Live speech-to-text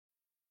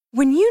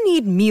When you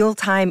need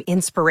mealtime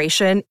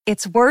inspiration,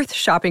 it's worth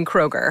shopping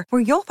Kroger,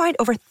 where you'll find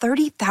over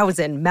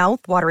 30,000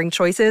 mouth-watering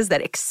choices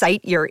that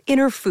excite your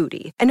inner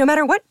foodie. And no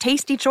matter what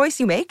tasty choice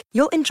you make,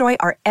 you'll enjoy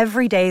our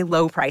everyday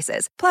low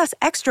prices, plus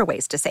extra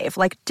ways to save,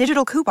 like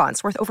digital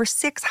coupons worth over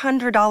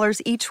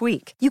 $600 each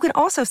week. You can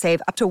also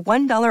save up to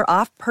 $1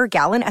 off per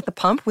gallon at the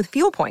pump with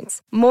fuel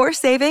points. More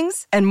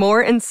savings and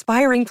more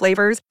inspiring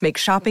flavors make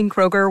shopping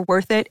Kroger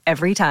worth it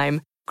every time.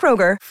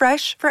 Kroger,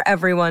 fresh for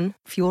everyone.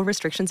 Fuel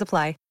restrictions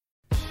apply.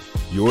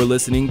 You're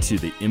listening to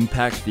the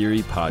Impact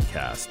Theory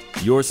Podcast,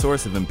 your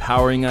source of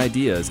empowering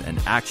ideas and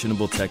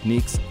actionable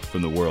techniques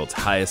from the world's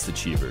highest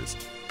achievers.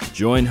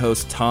 Join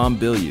host Tom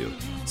Bilyeu,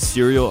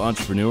 serial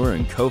entrepreneur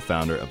and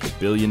co-founder of the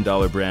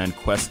billion-dollar brand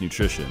Quest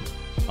Nutrition,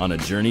 on a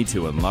journey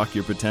to unlock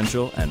your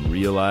potential and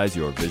realize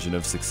your vision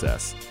of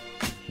success.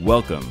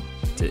 Welcome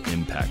to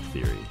Impact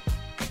Theory.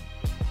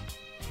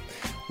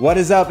 What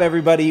is up,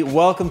 everybody?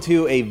 Welcome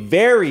to a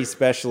very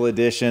special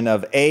edition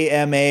of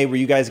AMA, where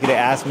you guys get to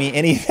ask me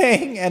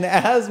anything. And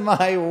as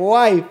my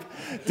wife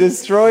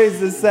destroys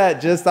the set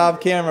just off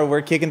camera,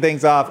 we're kicking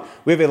things off.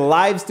 We have a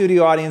live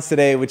studio audience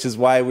today, which is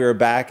why we're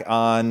back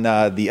on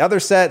the other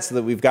set so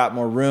that we've got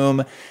more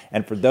room.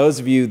 And for those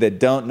of you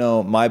that don't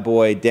know, my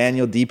boy,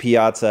 Daniel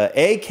DiPiazza,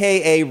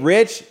 AKA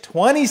Rich,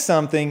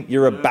 20-something,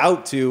 you're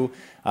about to.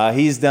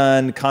 He's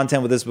done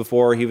content with us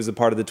before. He was a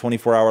part of the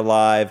 24-Hour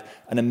Live,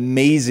 an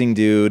amazing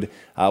dude,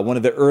 one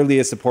of the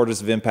earliest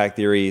supporters of Impact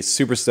Theory.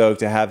 Super stoked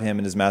to have him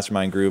and his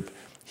mastermind group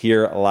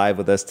here live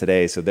with us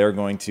today. So they're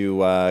going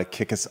to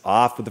kick us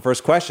off with the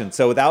first question.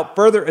 So without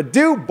further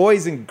ado,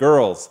 boys and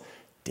girls,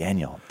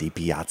 Daniel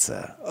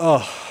DiPiazza.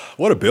 Oh,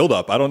 what a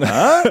build-up. I don't know.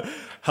 Huh?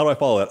 How do I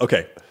follow that?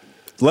 Okay,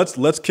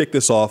 let's kick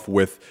this off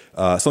with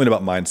something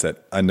about mindset.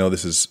 I know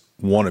this is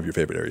one of your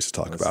favorite areas to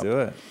talk about. Let's do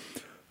it.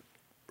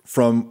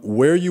 From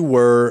where you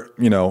were,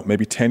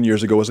 maybe 10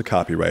 years ago as a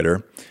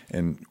copywriter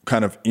and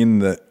kind of in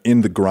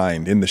the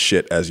grind, in the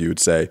shit, as you would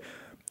say,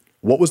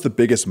 what was the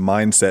biggest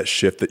mindset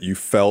shift that you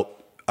felt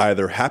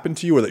either happened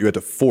to you or that you had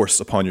to force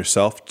upon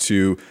yourself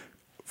to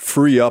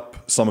free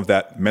up some of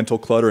that mental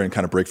clutter and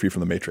kind of break free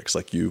from the matrix,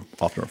 like you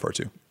often refer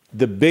to?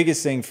 The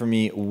biggest thing for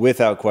me,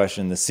 without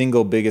question, the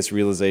single biggest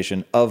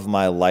realization of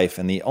my life,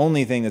 and the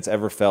only thing that's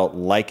ever felt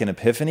like an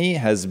epiphany,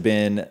 has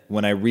been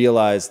when I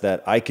realized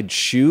that I could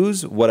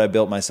choose what I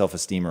built my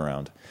self-esteem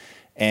around.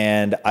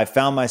 And I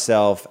found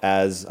myself,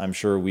 as I'm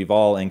sure we've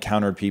all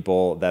encountered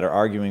people that are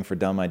arguing for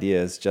dumb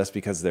ideas just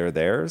because they're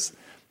theirs.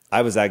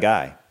 I was that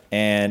guy.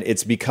 And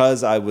it's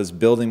because I was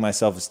building my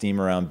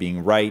self-esteem around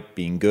being right,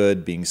 being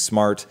good, being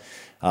smart,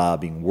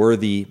 being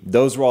worthy.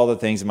 Those were all the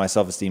things that my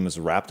self-esteem was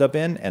wrapped up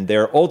in, and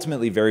they're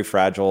ultimately very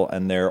fragile,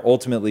 and they're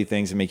ultimately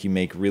things that make you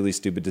make really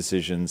stupid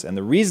decisions. And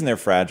the reason they're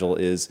fragile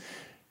is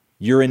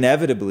you're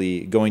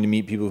inevitably going to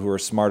meet people who are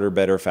smarter,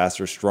 better,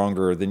 faster,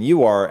 stronger than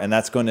you are, and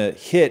that's going to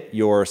hit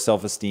your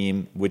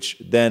self-esteem, which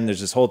then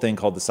there's this whole thing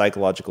called the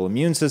psychological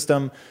immune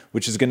system,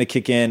 which is going to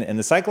kick in. And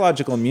the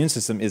psychological immune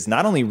system is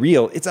not only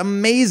real, it's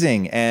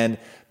amazing. And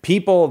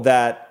people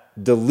that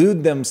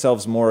delude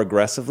themselves more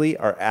aggressively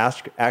are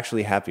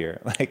actually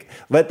happier. Like,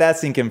 let that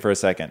sink in for a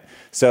second.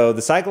 So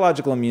the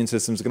psychological immune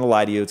system is going to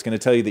lie to you. It's going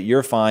to tell you that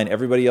you're fine,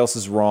 everybody else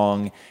is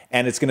wrong,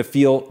 and it's going to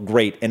feel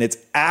great. And it's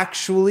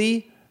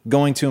actually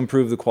going to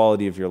improve the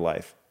quality of your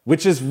life,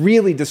 which is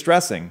really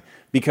distressing,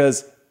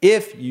 because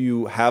if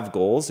you have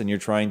goals and you're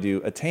trying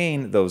to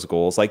attain those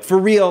goals, like for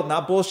real,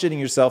 not bullshitting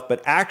yourself,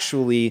 but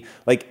actually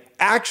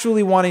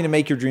wanting to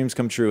make your dreams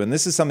come true. And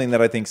this is something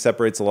that I think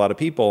separates a lot of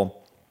people,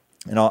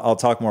 and I'll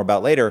talk more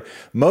about later.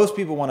 Most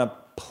people want to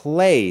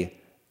play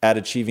at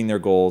achieving their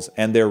goals,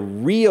 and their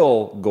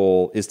real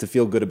goal is to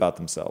feel good about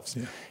themselves.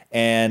 Yeah.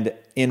 And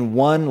in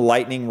one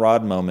lightning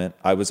rod moment,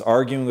 I was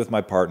arguing with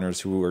my partners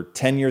who were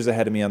 10 years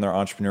ahead of me on their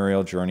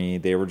entrepreneurial journey.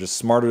 They were just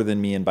smarter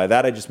than me, and by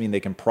that I just mean they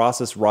can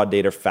process raw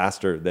data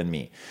faster than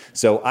me.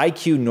 So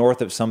IQ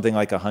north of something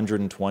like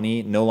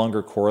 120 no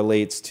longer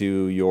correlates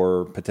to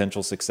your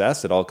potential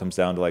success. It all comes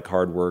down to like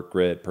hard work,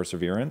 grit,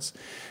 perseverance.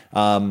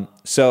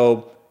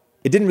 So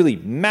it didn't really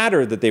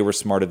matter that they were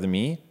smarter than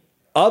me,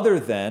 other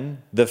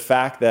than the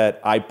fact that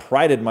I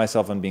prided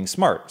myself on being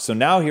smart. So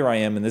now here I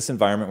am in this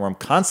environment where I'm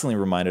constantly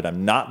reminded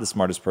I'm not the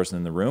smartest person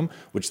in the room,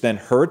 which then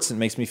hurts and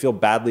makes me feel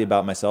badly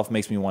about myself,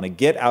 makes me want to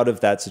get out of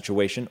that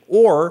situation,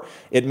 or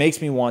it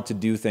makes me want to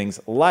do things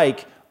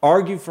like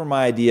argue for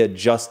my idea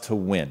just to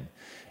win.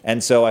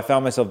 And so I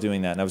found myself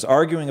doing that. And I was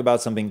arguing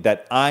about something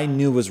that I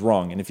knew was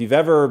wrong. And if you've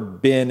ever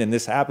been, and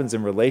this happens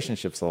in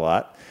relationships a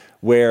lot,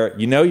 where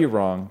you know you're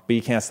wrong, but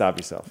you can't stop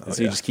yourself. And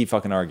so you just keep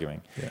fucking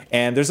arguing. Yeah.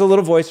 And there's a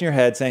little voice in your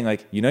head saying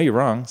like, you know you're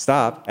wrong,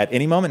 stop. At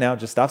any moment now,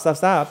 just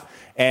stop.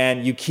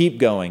 And you keep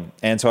going.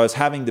 And so I was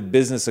having the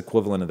business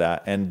equivalent of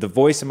that. And the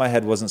voice in my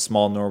head wasn't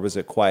small, nor was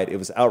it quiet. It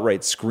was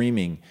outright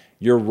screaming,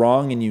 you're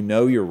wrong and you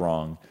know you're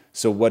wrong.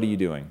 So what are you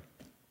doing?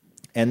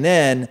 And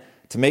then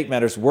to make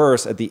matters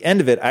worse, at the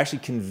end of it, I actually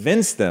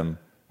convinced them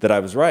that I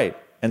was right.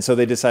 And so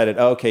they decided,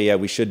 oh, okay, yeah,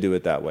 we should do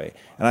it that way.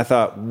 And I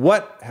thought,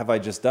 what have I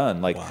just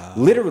done?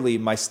 Literally,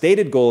 my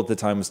stated goal at the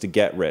time was to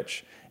get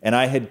rich. And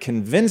I had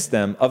convinced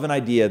them of an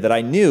idea that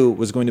I knew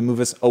was going to move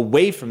us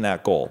away from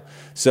that goal.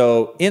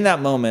 So in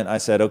that moment, I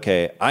said,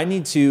 okay, I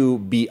need to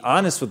be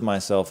honest with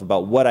myself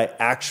about what I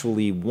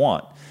actually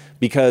want.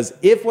 Because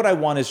if what I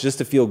want is just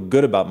to feel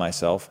good about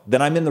myself,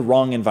 then I'm in the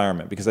wrong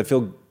environment because I feel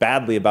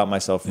badly about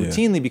myself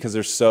routinely because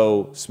they're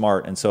so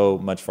smart and so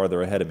much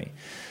farther ahead of me.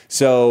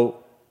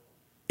 So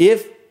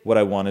if what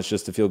I want is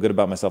just to feel good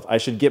about myself, I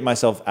should get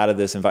myself out of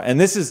this environment. And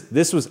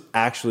this was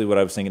actually what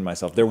I was thinking to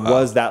myself. There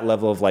was that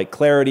level of like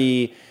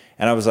clarity.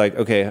 And I was like,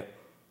 okay,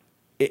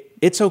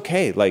 it's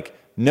okay. Like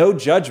no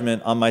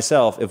judgment on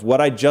myself if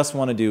what I just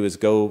want to do is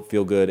go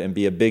feel good and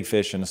be a big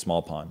fish in a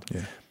small pond.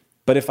 Yeah.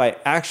 But if I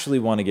actually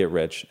want to get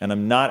rich and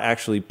I'm not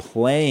actually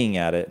playing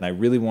at it and I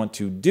really want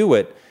to do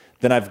it,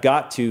 then I've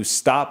got to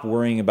stop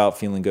worrying about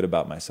feeling good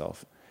about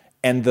myself.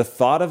 And the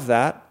thought of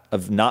that,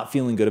 of not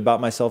feeling good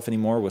about myself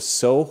anymore, was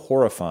so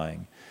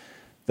horrifying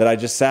that I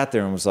just sat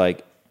there and was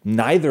like,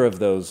 neither of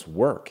those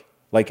work.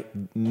 Like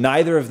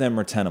neither of them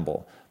are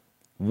tenable.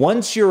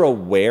 Once you're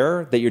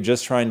aware that you're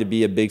just trying to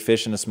be a big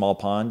fish in a small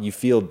pond, you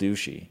feel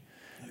douchey.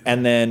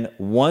 And then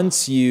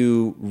once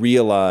you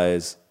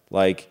realize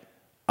like,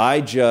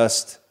 I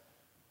just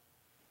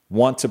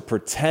want to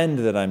pretend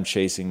that I'm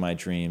chasing my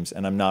dreams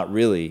and I'm not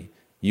really,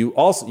 you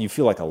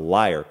feel like a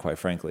liar, quite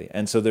frankly.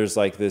 And so there's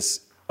like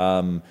this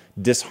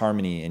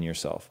disharmony in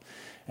yourself.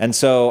 And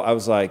so I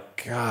was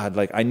like, God,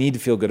 like I need to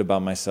feel good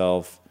about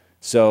myself.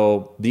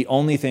 So the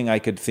only thing I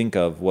could think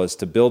of was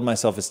to build my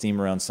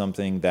self-esteem around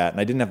something that, and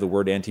I didn't have the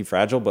word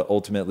anti-fragile, but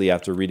ultimately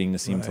after reading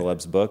Nassim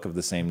Taleb's book of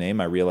the same name,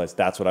 I realized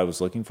that's what I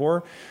was looking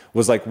for,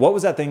 was like, what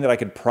was that thing that I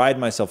could pride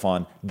myself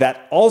on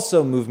that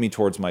also moved me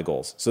towards my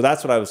goals? So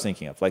that's what I was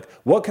thinking of. Like,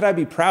 what could I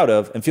be proud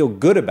of and feel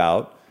good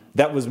about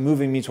that was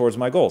moving me towards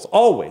my goals?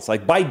 Always,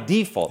 like by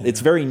default,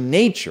 its very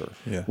nature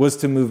was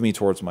to move me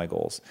towards my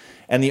goals.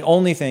 And the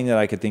only thing that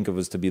I could think of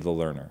was to be the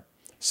learner.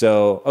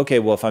 So, okay,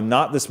 well, if I'm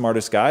not the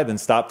smartest guy, then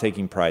stop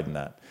taking pride in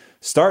that.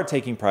 Start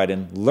taking pride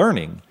in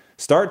learning.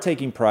 Start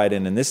taking pride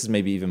in, and this is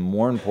maybe even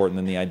more important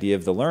than the idea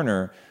of the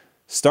learner,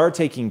 start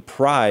taking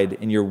pride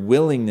in your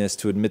willingness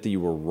to admit that you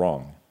were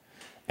wrong.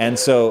 And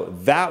so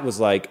that was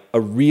like a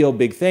real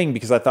big thing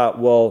because I thought,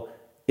 well,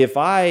 if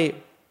I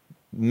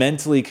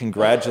mentally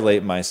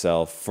congratulate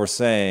myself for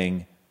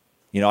saying,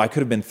 you know, I could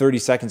have been 30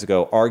 seconds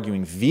ago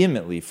arguing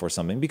vehemently for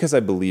something because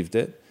I believed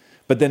it,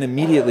 but then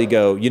immediately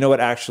go, you know what,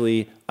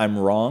 actually, I'm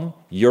wrong.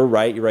 You're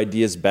right. Your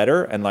idea is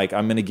better. And like,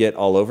 I'm going to get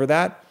all over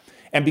that.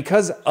 And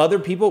because other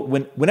people,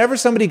 whenever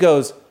somebody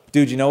goes,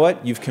 dude, you know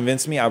what? You've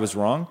convinced me I was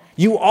wrong.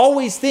 You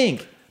always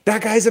think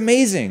that guy's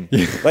amazing.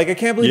 Like, I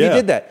can't believe he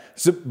did that.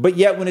 So, but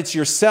yet when it's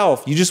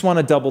yourself, you just want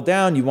to double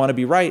down. You want to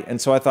be right. And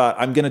so I thought,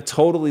 I'm going to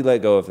totally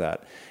let go of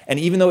that. And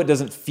even though it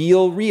doesn't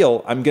feel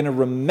real, I'm going to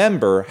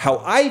remember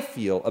how I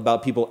feel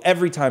about people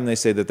every time they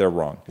say that they're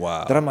wrong.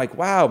 Wow. That I'm like,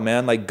 wow,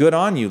 man, like good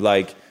on you.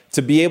 Like,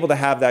 to be able to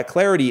have that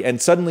clarity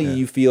and suddenly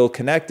you feel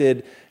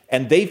connected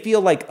and they feel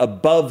like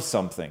above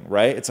something,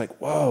 right? It's like,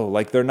 whoa,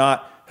 like they're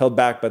not held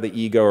back by the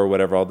ego or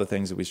whatever, all the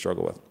things that we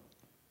struggle with.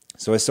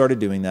 So I started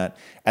doing that.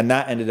 And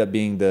that ended up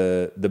being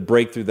the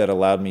breakthrough that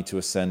allowed me to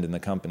ascend in the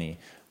company.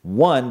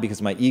 One,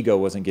 because my ego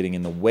wasn't getting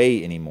in the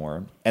way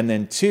anymore. And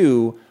then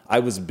two, I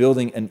was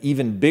building an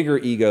even bigger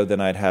ego than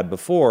I'd had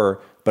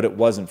before, but it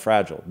wasn't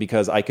fragile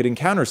because I could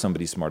encounter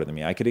somebody smarter than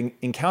me. I could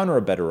encounter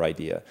a better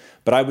idea,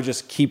 but I would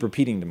just keep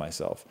repeating to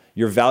myself,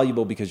 you're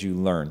valuable because you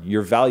learn.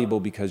 You're valuable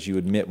because you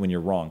admit when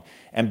you're wrong.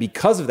 And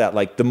because of that,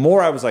 like the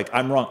more I was like,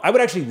 I'm wrong, I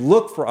would actually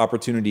look for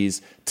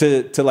opportunities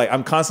to like,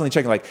 I'm constantly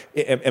checking like,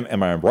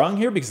 am I wrong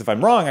here? Because if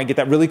I'm wrong, I get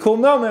that really cool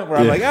moment where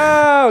I'm like,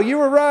 oh, you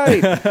were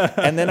right.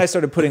 And then I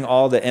started putting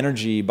all the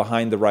energy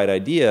behind the right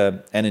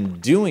idea. And in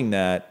doing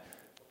that,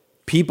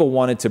 people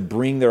wanted to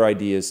bring their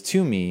ideas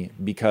to me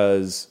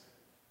because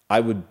I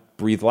would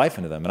breathe life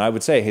into them. And I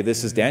would say, hey,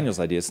 this is Daniel's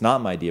idea. It's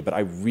not my idea, but I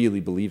really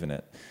believe in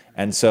it.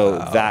 And so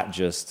that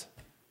just,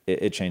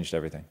 it changed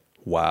everything.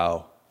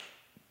 Wow.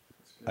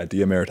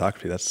 Idea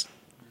meritocracy, that's...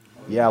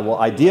 Yeah, well,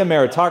 idea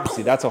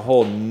meritocracy, that's a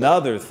whole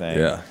nother thing.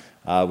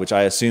 Yeah. Which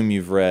I assume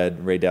you've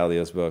read Ray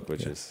Dalio's book,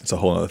 which is... It's a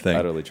whole other thing.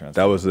 Utterly transformative.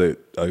 That was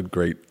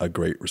a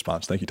great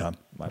response. Thank you, Tom.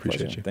 My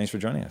Appreciate pleasure. you. Thanks for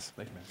joining us.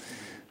 Thank you, man.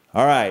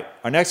 All right.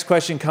 Our next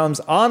question comes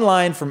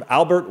online from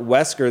Albert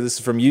Wesker. This is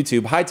from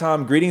YouTube. Hi,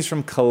 Tom. Greetings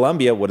from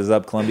Colombia. What is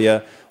up,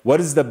 Colombia?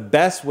 What is the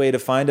best way to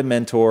find a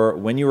mentor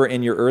when you are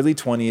in your early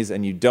 20s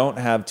and you don't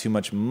have too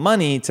much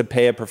money to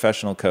pay a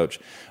professional coach?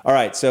 All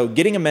right. So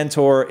getting a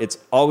mentor, it's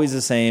always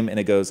the same, and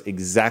it goes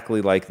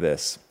exactly like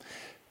this.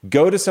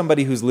 Go to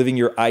somebody who's living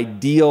your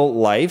ideal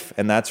life,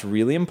 and that's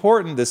really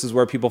important. This is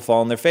where people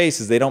fall on their face,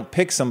 is they don't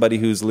pick somebody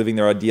who's living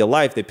their ideal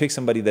life. They pick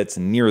somebody that's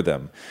near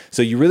them.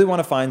 So you really want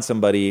to find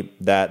somebody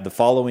that the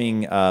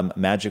following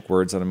magic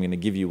words that I'm going to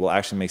give you will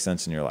actually make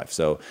sense in your life.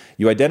 So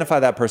you identify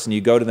that person, you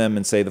go to them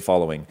and say the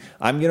following.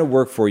 I'm going to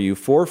work for you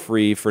for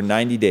free for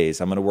 90 days.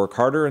 I'm going to work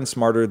harder and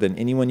smarter than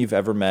anyone you've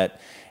ever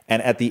met.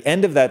 And at the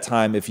end of that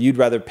time, if you'd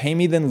rather pay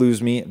me than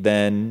lose me,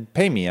 then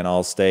pay me and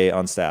I'll stay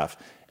on staff.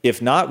 If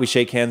not, we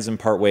shake hands and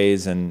part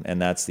ways, and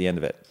that's the end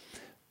of it.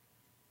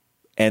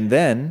 And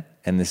then,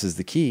 and this is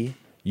the key,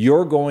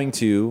 you're going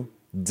to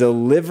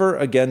deliver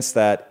against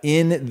that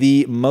in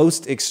the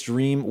most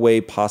extreme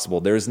way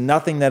possible. There is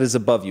nothing that is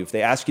above you. If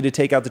they ask you to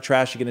take out the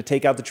trash, you're going to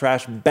take out the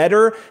trash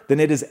better than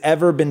it has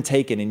ever been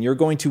taken. And you're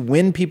going to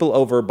win people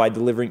over by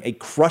delivering a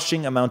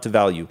crushing amount of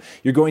value.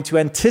 You're going to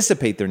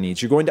anticipate their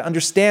needs. You're going to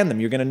understand them.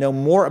 You're going to know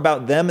more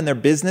about them and their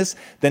business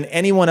than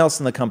anyone else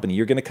in the company.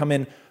 You're going to come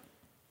in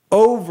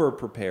over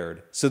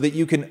prepared so that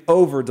you can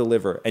over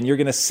deliver, and you're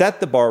going to set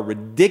the bar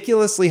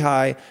ridiculously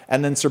high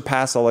and then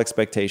surpass all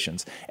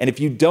expectations. And if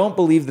you don't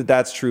believe that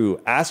that's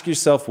true, ask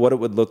yourself what it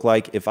would look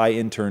like if I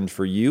interned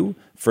for you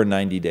for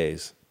 90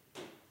 days.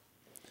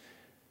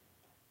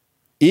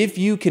 If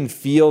you can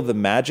feel the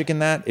magic in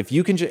that, if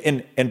you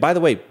can, and by the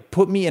way,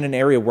 put me in an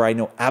area where I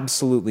know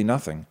absolutely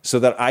nothing so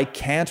that I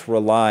can't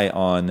rely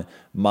on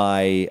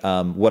my,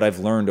 what I've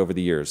learned over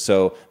the years.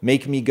 So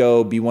make me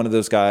go be one of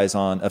those guys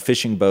on a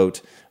fishing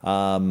boat,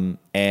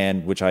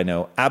 and which I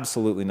know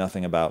absolutely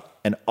nothing about.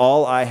 And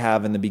all I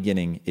have in the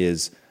beginning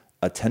is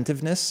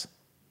attentiveness,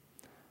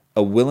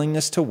 a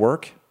willingness to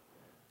work,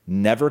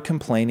 never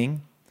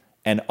complaining,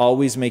 and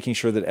always making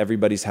sure that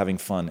everybody's having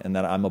fun and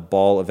that I'm a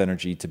ball of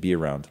energy to be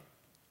around.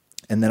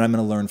 And then I'm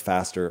going to learn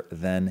faster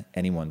than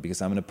anyone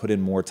because I'm going to put in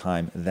more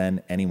time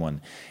than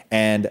anyone.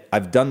 And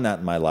I've done that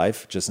in my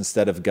life. Just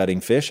instead of gutting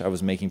fish, I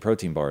was making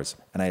protein bars.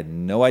 And I had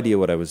no idea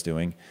what I was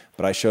doing,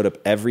 but I showed up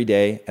every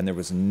day and there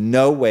was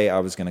no way I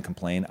was going to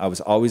complain. I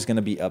was always going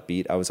to be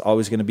upbeat. I was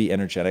always going to be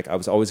energetic. I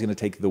was always going to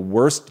take the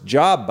worst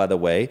job, by the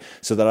way,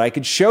 so that I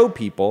could show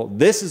people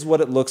this is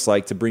what it looks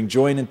like to bring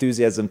joy and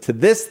enthusiasm to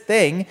this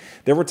thing.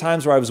 There were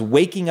times where I was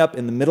waking up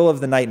in the middle of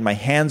the night and my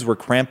hands were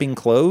cramping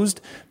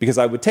closed because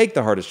I would take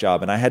the hardest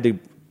job. And I had to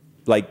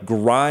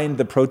grind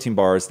the protein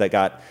bars that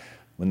got,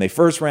 when they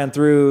first ran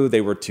through, they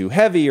were too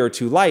heavy or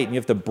too light. And you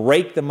have to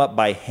break them up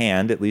by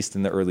hand, at least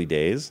in the early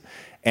days.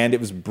 And it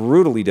was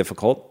brutally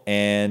difficult.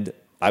 And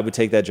I would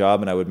take that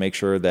job and I would make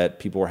sure that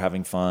people were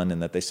having fun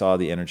and that they saw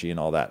the energy and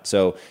all that.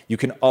 So you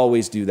can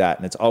always do that.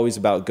 And it's always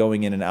about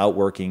going in and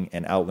outworking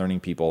and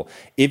outlearning people.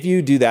 If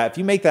you do that, if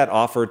you make that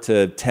offer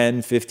to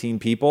 10, 15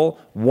 people,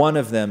 one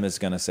of them is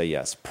going to say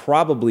yes,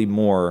 probably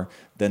more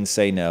than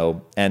say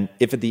no. And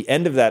if at the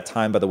end of that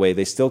time, by the way,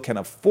 they still can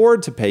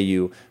afford to pay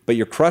you, but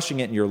you're crushing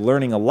it and you're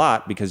learning a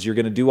lot because you're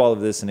going to do all of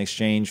this in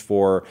exchange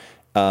for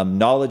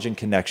knowledge and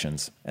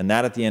connections. And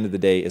that at the end of the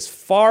day is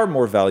far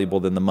more valuable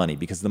than the money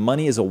because the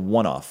money is a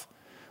one-off,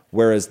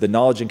 whereas the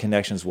knowledge and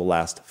connections will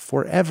last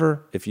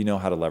forever if you know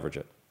how to leverage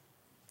it.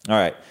 All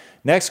right,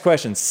 next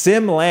question.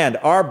 Simland,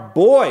 our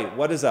boy,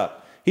 what is up?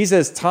 He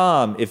says,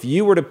 Tom, if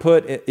you were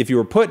put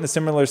in a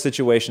similar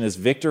situation as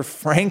Viktor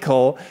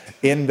Frankl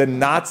in the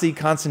Nazi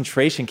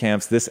concentration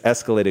camps, this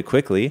escalated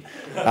quickly,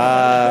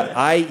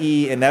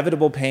 i.e.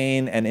 inevitable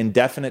pain and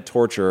indefinite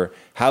torture,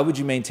 how would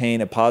you maintain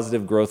a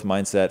positive growth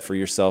mindset for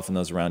yourself and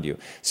those around you?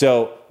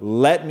 So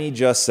let me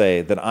just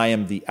say that I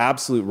am the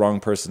absolute wrong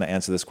person to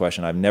answer this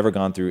question. I've never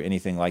gone through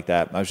anything like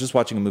that. I was just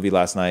watching a movie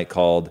last night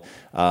called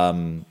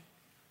 12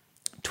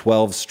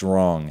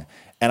 Strong.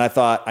 And I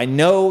thought, I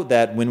know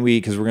that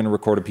because we're going to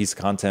record a piece of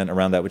content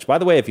around that, which, by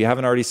the way, if you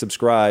haven't already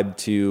subscribed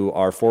to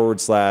our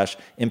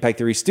 /Impact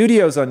Theory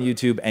Studios on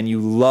YouTube and you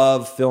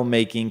love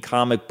filmmaking,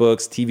 comic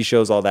books, TV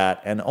shows, all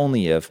that, and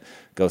only if,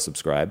 go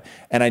subscribe.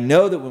 And I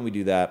know that when we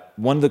do that,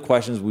 one of the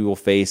questions we will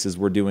face as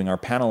we're doing our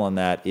panel on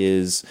that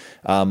is,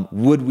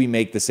 would we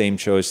make the same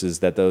choices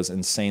that those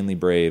insanely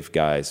brave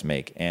guys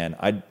make? And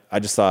I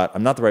just thought,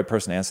 I'm not the right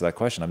person to answer that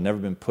question. I've never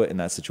been put in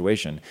that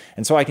situation.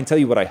 And so I can tell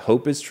you what I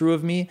hope is true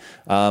of me,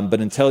 but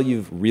until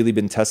you've really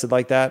been tested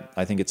like that,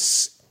 I think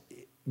it's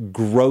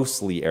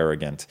grossly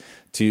arrogant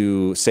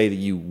to say that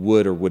you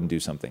would or wouldn't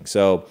do something.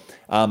 So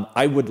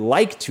I would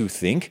like to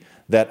think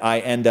that I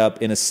end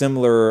up in a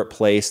similar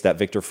place that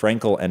Viktor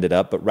Frankl ended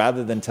up, but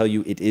rather than tell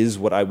you it is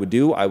what I would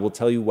do, I will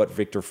tell you what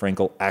Viktor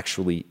Frankl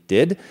actually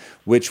did,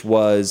 which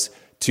was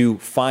to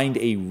find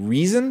a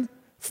reason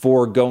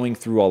for going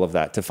through all of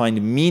that, to find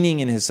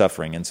meaning in his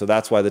suffering. And so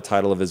that's why the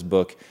title of his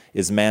book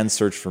is Man's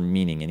Search for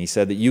Meaning. And he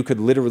said that you could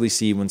literally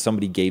see when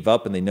somebody gave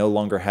up and they no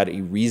longer had a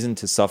reason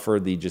to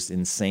suffer the just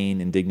insane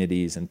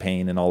indignities and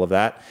pain and all of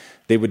that,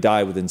 they would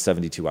die within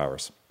 72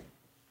 hours.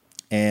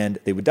 And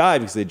they would die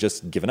because they'd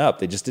just given up.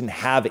 They just didn't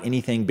have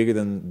anything bigger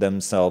than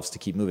themselves to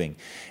keep moving.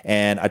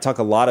 And I talk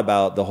a lot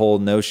about the whole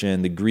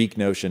notion, the Greek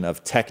notion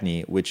of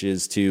techne, which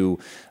is to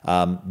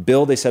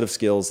build a set of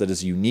skills that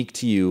is unique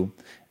to you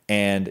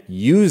and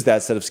use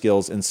that set of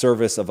skills in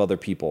service of other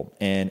people.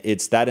 And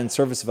it's that in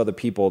service of other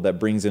people that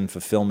brings in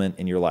fulfillment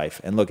in your life.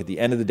 And look, at the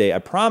end of the day, I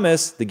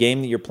promise the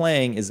game that you're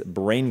playing is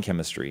brain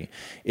chemistry.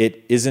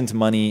 It isn't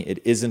money. It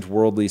isn't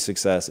worldly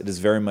success. It is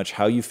very much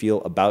how you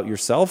feel about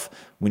yourself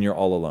when you're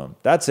all alone.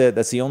 That's it.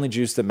 That's the only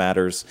juice that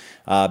matters,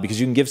 because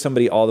you can give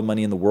somebody all the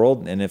money in the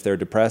world, and if they're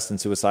depressed and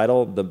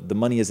suicidal, the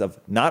money is of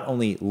not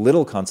only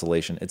little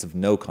consolation, it's of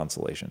no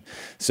consolation.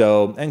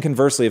 So, and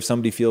conversely, if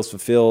somebody feels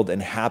fulfilled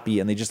and happy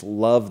and they just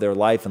love their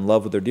life and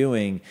love what they're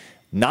doing,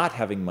 not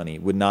having money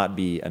would not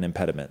be an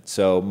impediment.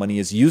 So money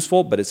is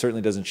useful, but it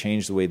certainly doesn't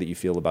change the way that you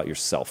feel about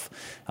yourself.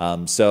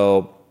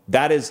 So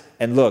that is,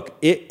 and look,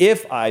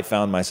 if I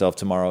found myself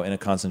tomorrow in a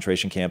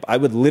concentration camp, I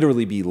would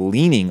literally be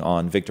leaning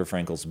on Viktor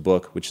Frankl's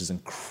book, which is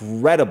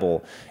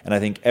incredible, and I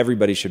think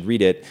everybody should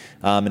read it.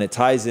 And it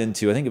ties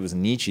into, I think it was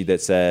Nietzsche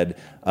that said,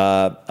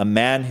 a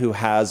man who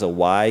has a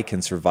why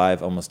can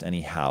survive almost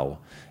any how.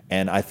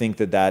 And I think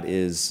that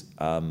is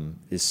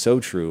so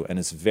true, and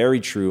it's very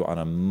true on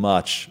a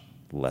much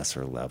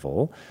lesser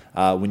level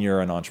when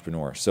you're an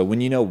entrepreneur. So when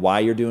you know why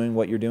you're doing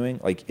what you're doing,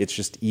 like it's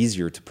just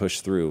easier to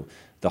push through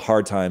the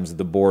hard times,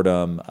 the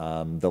boredom,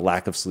 the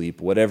lack of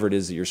sleep, whatever it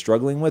is that you're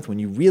struggling with. When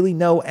you really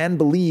know and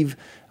believe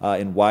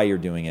in why you're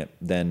doing it,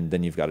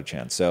 then you've got a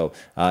chance. So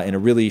in a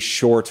really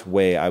short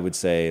way, I would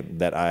say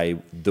that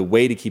the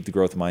way to keep the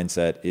growth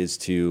mindset is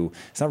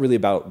it's not really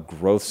about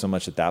growth so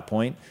much at that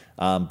point,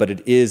 but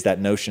it is that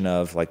notion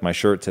of, like my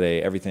shirt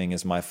today, everything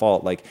is my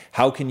fault. Like,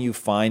 how can you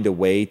find a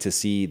way to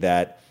see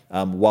that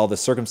while the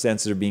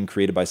circumstances are being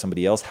created by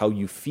somebody else, how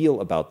you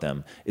feel about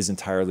them is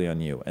entirely on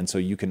you. And so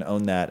you can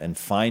own that and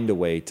find a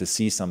way to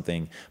see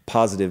something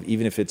positive,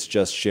 even if it's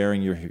just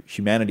sharing your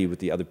humanity with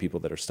the other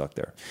people that are stuck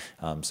there.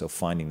 So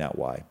finding that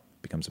why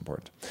becomes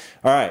important.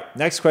 All right,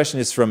 next question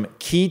is from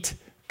Keet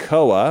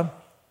Koa.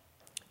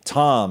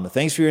 Tom,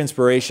 thanks for your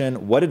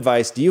inspiration. What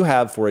advice do you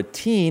have for a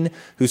teen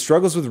who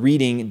struggles with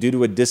reading due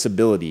to a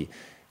disability?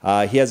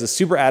 He has a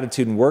super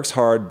attitude and works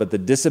hard, but the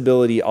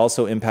disability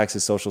also impacts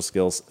his social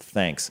skills.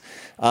 Thanks.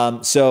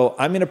 So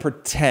I'm going to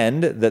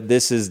pretend that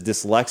this is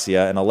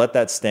dyslexia, and I'll let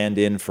that stand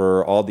in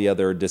for all the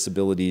other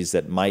disabilities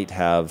that might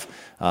have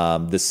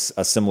a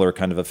similar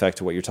kind of effect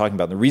to what you're talking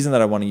about. And the reason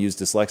that I want to use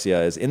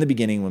dyslexia is in the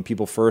beginning, when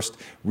people first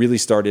really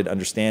started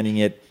understanding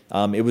it,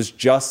 it was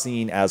just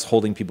seen as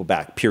holding people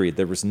back, period.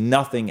 There was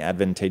nothing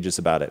advantageous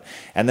about it.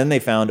 And then they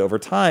found over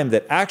time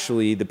that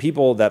actually the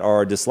people that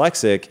are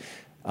dyslexic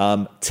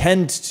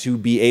tend to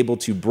be able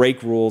to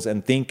break rules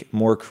and think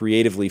more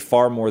creatively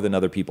far more than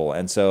other people.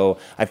 And so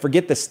I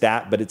forget the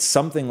stat, but it's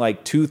something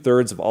like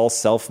 2/3 of all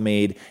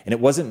self-made, and it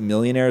wasn't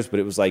millionaires, but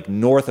it was like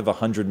north of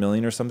 100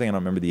 million or something. I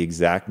don't remember the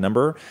exact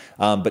number,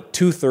 but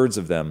 1/3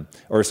 of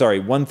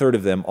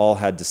them all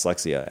had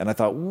dyslexia. And I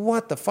thought,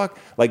 what the fuck?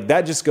 Like,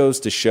 that just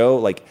goes to show,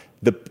 like,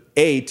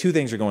 two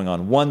things are going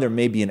on. One, there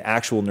may be an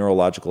actual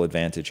neurological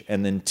advantage.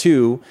 And then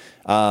two,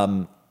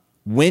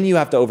 when you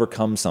have to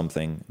overcome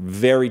something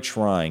very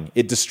trying,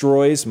 it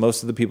destroys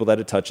most of the people that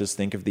it touches.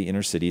 Think of the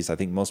inner cities. I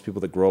think most people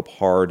that grow up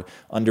hard,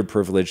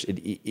 underprivileged,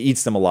 it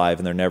eats them alive,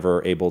 and they're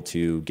never able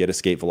to get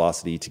escape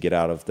velocity to get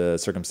out of the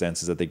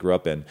circumstances that they grew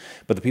up in.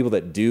 But the people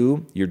that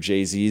do, your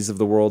Jay-Z's of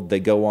the world, they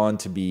go on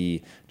to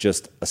be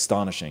just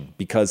astonishing,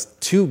 because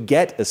to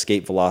get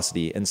escape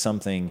velocity in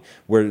something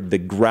where the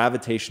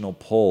gravitational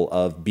pull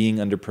of being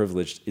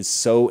underprivileged is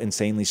so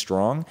insanely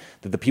strong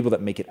that the people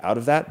that make it out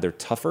of that, they're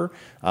tougher,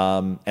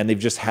 and they've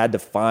just had to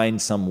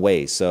find some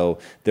way. So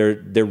they're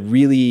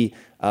really,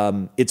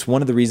 it's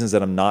one of the reasons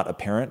that I'm not a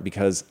parent,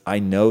 because I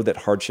know that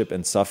hardship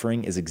and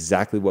suffering is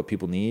exactly what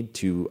people need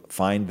to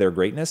find their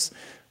greatness.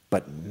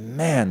 But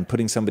man,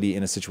 putting somebody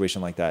in a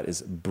situation like that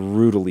is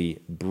brutally,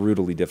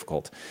 brutally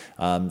difficult.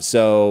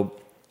 So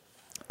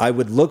I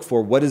would look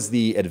for what is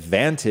the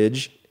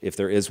advantage, if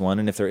there is one,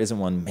 and if there isn't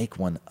one, make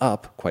one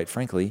up, quite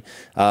frankly,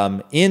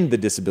 in the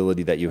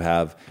disability that you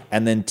have.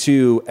 And then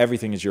two,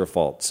 everything is your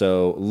fault.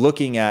 So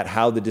looking at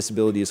how the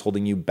disability is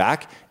holding you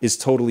back is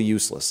totally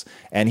useless.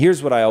 And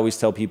here's what I always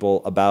tell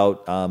people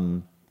about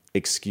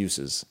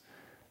excuses.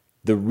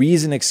 The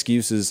reason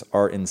excuses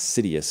are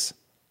insidious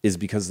is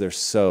because they're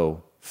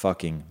so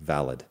fucking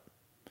valid.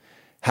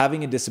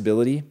 Having a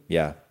disability,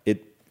 yeah,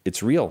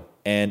 it's real.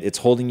 And it's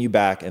holding you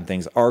back, and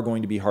things are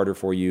going to be harder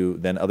for you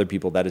than other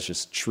people. That is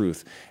just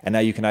truth. And now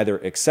you can either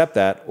accept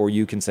that, or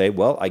you can say,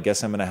 well, I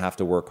guess I'm going to have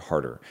to work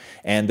harder.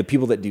 And the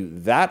people that do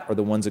that are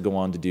the ones that go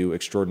on to do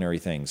extraordinary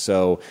things.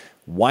 So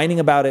whining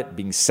about it,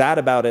 being sad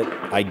about it,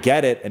 I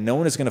get it. And no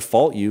one is going to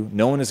fault you.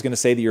 No one is going to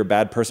say that you're a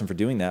bad person for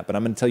doing that. But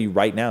I'm going to tell you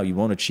right now, you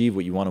won't achieve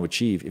what you want to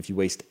achieve if you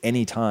waste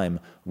any time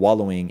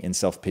wallowing in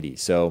self-pity.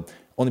 So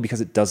only because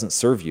it doesn't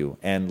serve you.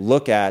 And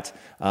look at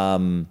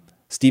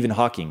Stephen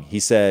Hawking. He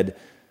said,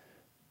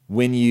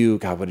 what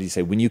did he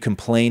say? When you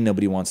complain,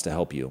 nobody wants to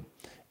help you.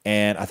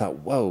 And I thought,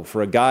 whoa,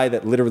 for a guy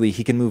that literally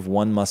he can move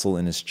one muscle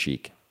in his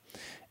cheek,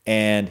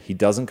 and he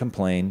doesn't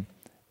complain,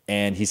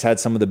 and he's had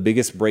some of the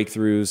biggest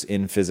breakthroughs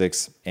in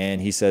physics,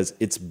 and he says,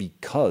 it's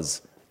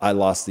because I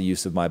lost the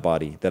use of my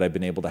body that I've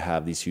been able to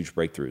have these huge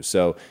breakthroughs.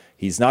 So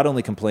he's not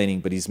only complaining,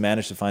 but he's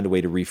managed to find a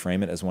way to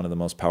reframe it as one of the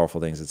most powerful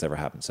things that's ever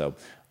happened. So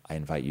I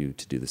invite you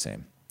to do the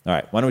same. All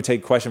right, why don't we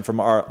take a question from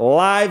our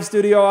live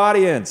studio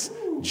audience?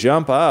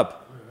 Jump up.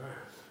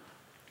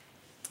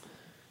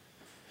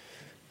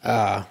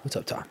 What's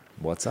up, Tom?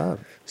 What's up?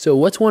 So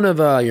what's one of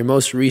your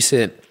most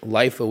recent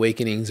life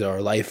awakenings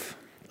or life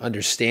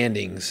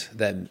understandings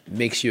that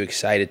makes you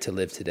excited to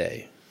live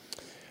today?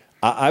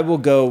 I will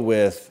go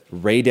with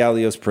Ray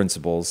Dalio's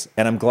principles.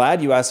 And I'm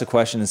glad you asked the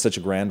question in such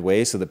a grand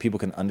way so that people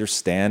can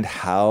understand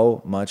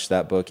how much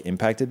that book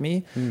impacted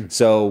me.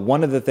 So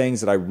one of the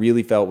things that I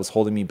really felt was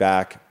holding me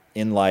back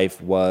in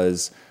life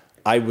was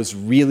I was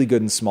really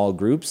good in small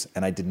groups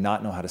and I did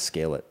not know how to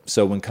scale it.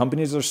 So when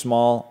companies are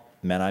small,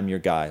 man, I'm your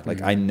guy.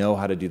 Like I know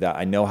how to do that.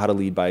 I know how to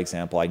lead by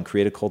example. I can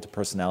create a cult of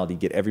personality,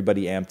 get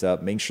everybody amped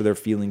up, making sure they're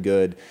feeling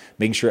good,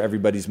 making sure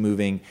everybody's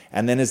moving.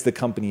 And then as the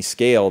company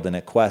scaled, and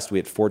at Quest, we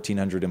had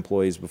 1,400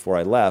 employees before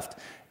I left,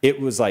 it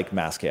was like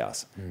mass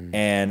chaos.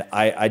 And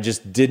I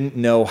just didn't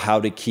know how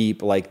to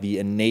keep like the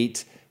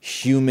innate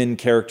human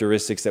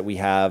characteristics that we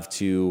have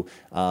to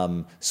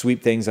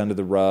sweep things under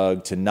the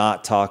rug, to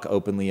not talk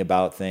openly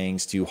about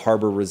things, to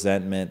harbor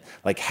resentment.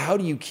 Like, how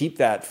do you keep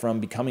that from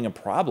becoming a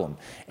problem?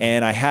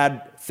 And I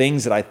had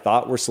things that I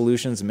thought were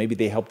solutions, and maybe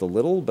they helped a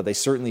little, but they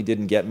certainly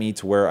didn't get me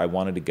to where I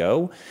wanted to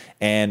go.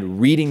 And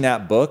reading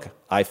that book,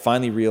 I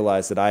finally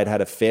realized that I had had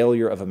a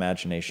failure of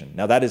imagination.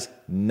 Now, that is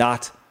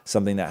not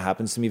something that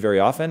happens to me very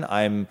often.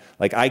 I'm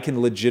like, I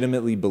can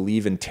legitimately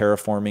believe in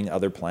terraforming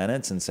other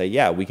planets and say,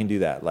 yeah, we can do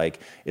that.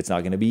 Like, it's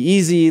not going to be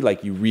easy.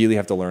 Like, you really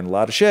have to learn a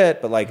lot of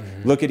shit, but like,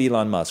 look at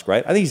Elon Musk,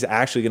 right? I think he's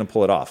actually going to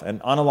pull it off,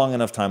 and on a long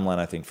enough timeline,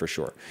 I think for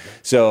sure.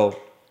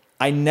 So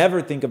I never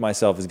think of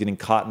myself as getting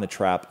caught in the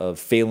trap of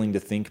failing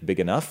to think big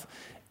enough.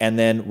 And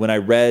then when I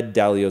read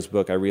Dalio's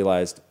book, I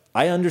realized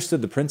I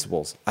understood the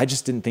principles. I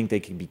just didn't think they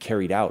could be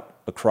carried out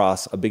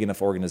across a big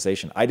enough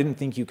organization. I didn't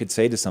think you could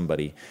say to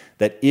somebody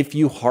that if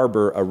you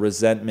harbor a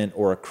resentment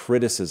or a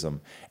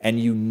criticism and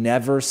you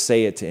never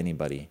say it to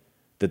anybody,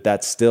 that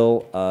that's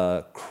still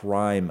a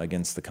crime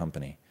against the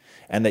company,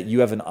 and that you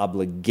have an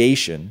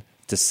obligation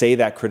to say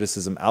that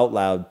criticism out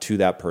loud to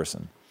that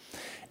person.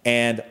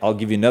 And I'll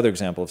give you another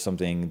example of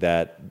something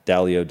that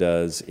Dalio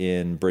does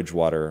in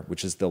Bridgewater,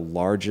 which is the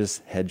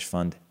largest hedge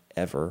fund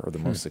ever, or the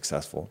most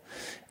successful.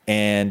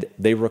 And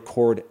they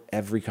record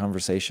every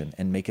conversation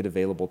and make it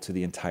available to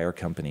the entire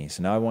company.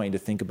 So now I want you to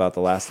think about the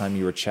last time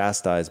you were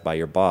chastised by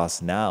your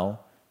boss. Now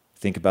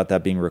think about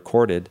that being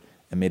recorded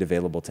and made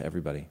available to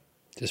everybody.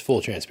 Just full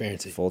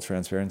transparency. Full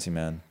transparency,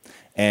 man.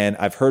 And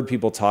I've heard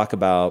people talk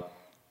about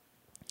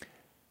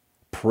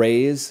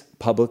praise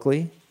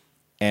publicly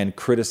and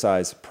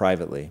criticize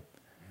privately.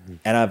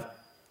 And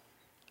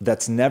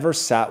that's never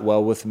sat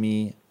well with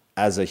me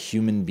as a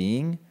human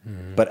being,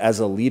 but as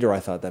a leader, I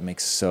thought that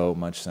makes so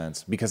much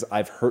sense, because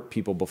I've hurt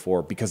people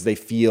before because they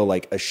feel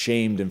like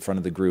ashamed in front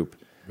of the group.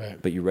 Right.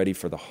 But you ready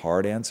for the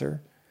hard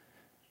answer?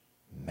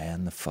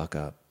 Man the fuck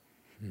up.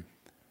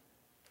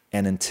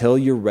 And until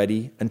you're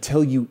ready,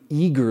 until you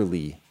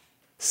eagerly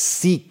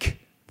seek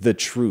the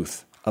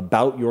truth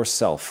about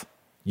yourself,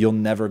 you'll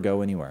never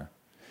go anywhere.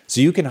 So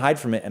you can hide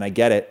from it, and I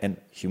get it, and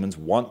humans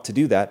want to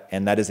do that,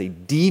 and that is a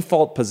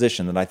default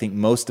position that I think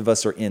most of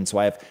us are in. So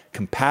I have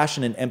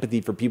compassion and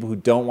empathy for people who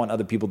don't want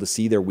other people to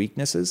see their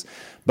weaknesses.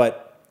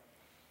 But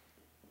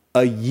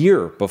a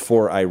year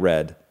before I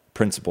read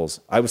Principles,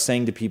 I was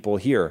saying to people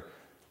here,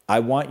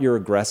 I want your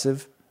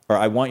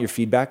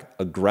feedback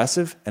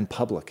aggressive and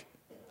public.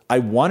 I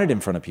want it in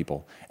front of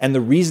people. And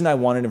the reason I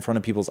want it in front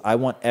of people is I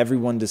want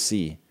everyone to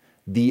see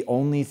the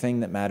only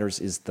thing that matters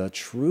is the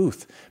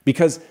truth.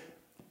 Because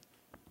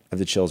I have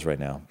the chills right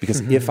now.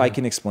 Because if I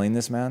can explain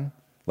this, man,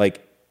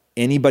 like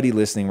anybody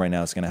listening right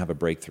now is going to have a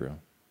breakthrough.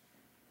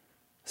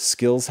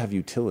 Skills have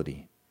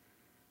utility.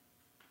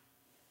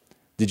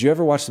 Did you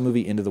ever watch the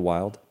movie Into the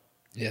Wild?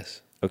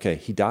 Yes. Okay,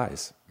 he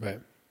dies. Right.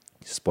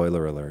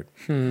 Spoiler alert.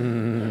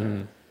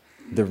 The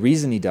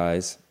reason he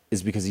dies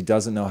is because he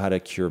doesn't know how to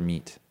cure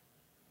meat.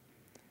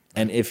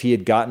 And if he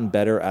had gotten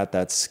better at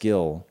that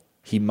skill,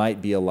 he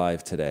might be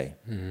alive today.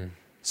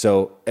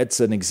 So it's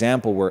an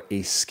example where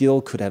a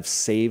skill could have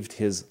saved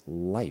his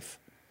life.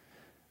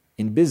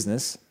 In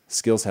business,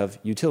 skills have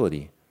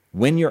utility.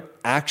 When you're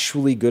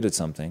actually good at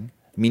something,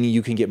 meaning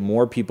you can get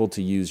more people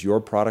to use your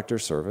product or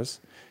service,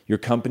 your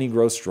company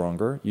grows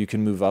stronger, you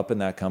can move up in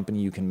that company,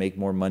 you can make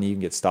more money, you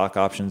can get stock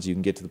options, you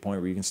can get to the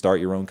point where you can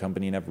start your own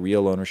company and have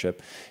real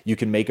ownership. You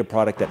can make a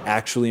product that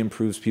actually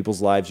improves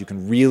people's lives. You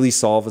can really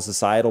solve a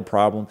societal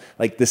problem.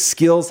 Like, the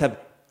skills have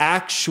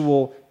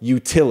actual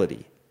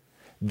utility.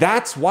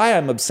 That's why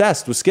I'm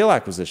obsessed with skill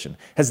acquisition.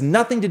 It has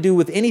nothing to do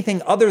with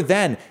anything other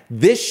than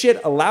this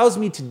shit allows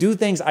me to do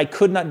things I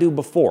could not do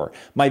before.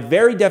 My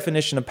very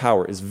definition of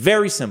power is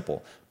very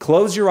simple.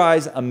 Close your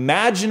eyes,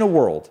 imagine a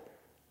world,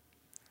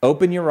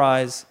 open your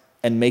eyes,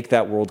 and make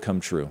that world come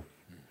true.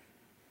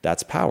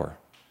 That's power.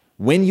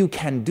 When you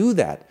can do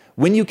that,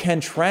 when you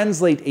can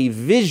translate a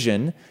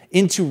vision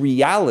into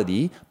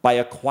reality by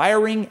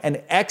acquiring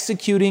and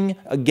executing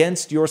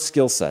against your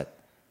skill set.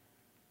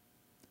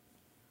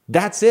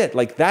 That's it.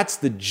 Like, that's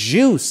the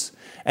juice.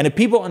 And if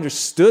people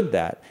understood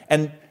that,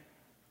 and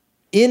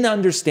in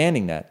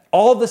understanding that,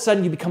 all of a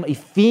sudden you become a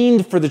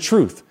fiend for the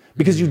truth,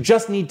 because you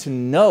just need to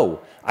know.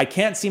 I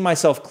can't see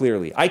myself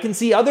clearly. I can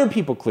see other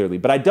people clearly,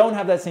 but I don't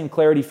have that same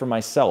clarity for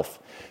myself.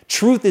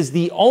 Truth is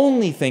the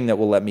only thing that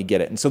will let me get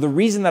it. And so the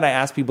reason that I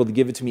ask people to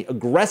give it to me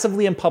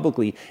aggressively and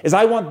publicly is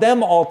I want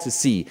them all to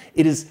see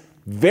it is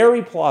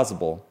very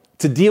plausible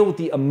to deal with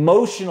the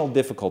emotional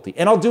difficulty.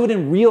 And I'll do it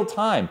in real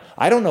time.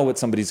 I don't know what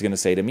somebody's going to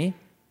say to me,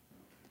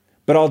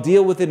 but I'll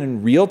deal with it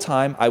in real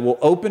time. I will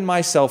open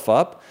myself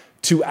up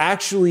to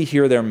actually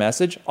hear their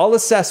message. I'll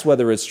assess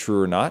whether it's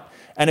true or not.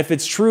 And if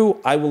it's true,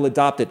 I will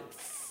adopt it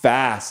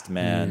fast,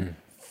 man.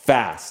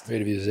 Fast.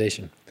 Rate of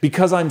utilization.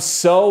 Because I'm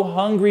so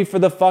hungry for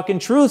the fucking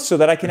truth so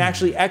that I can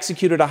actually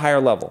execute at a higher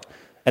level.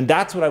 And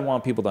that's what I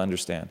want people to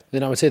understand.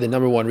 Then I would say the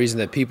number one reason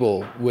that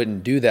people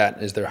wouldn't do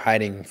that is they're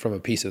hiding from a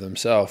piece of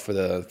themselves for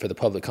the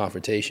public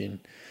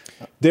confrontation.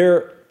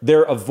 They're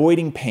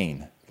avoiding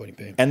pain.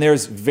 And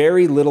there's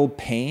very little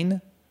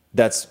pain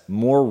that's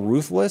more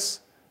ruthless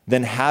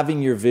than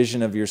having your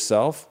vision of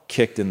yourself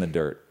kicked in the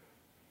dirt.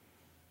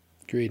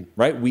 Agreed.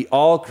 Right? We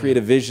all create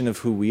a vision of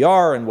who we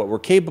are and what we're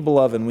capable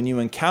of. And when you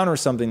encounter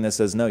something that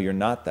says, no, you're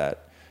not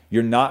that.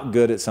 You're not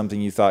good at something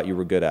you thought you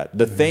were good at.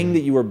 The thing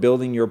that you were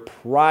building your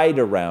pride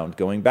around,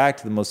 going back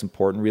to the most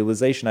important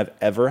realization I've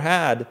ever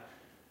had,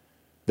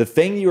 the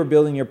thing you were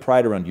building your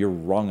pride around, you're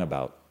wrong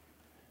about.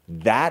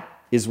 That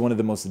is one of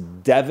the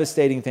most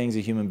devastating things a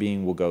human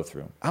being will go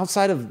through.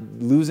 Outside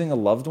of losing a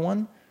loved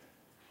one,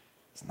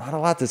 there's not a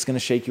lot that's going to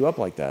shake you up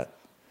like that.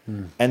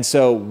 And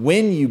so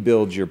when you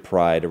build your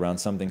pride around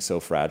something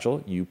so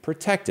fragile, you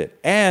protect it.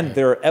 And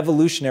there are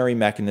evolutionary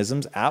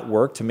mechanisms at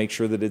work to make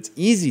sure that it's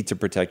easy to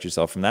protect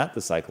yourself from that,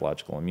 the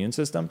psychological immune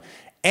system.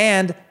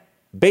 And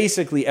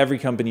basically every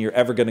company you're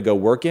ever going to go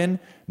work in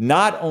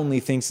not only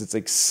thinks it's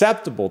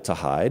acceptable to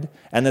hide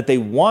and that they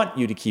want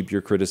you to keep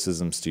your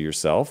criticisms to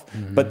yourself,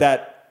 but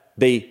that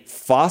they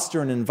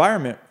foster an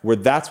environment where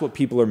that's what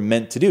people are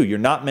meant to do. You're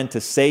not meant to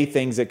say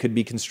things that could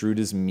be construed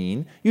as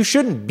mean. You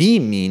shouldn't be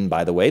mean,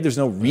 by the way. There's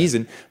no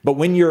reason. But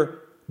when you're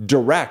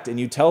direct and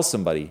you tell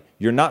somebody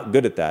you're not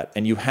good at that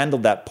and you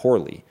handled that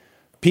poorly,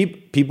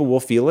 people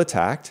will feel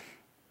attacked.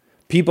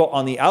 People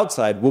on the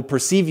outside will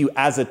perceive you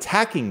as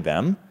attacking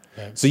them.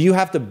 Okay. So you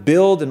have to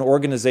build an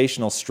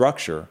organizational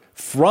structure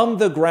from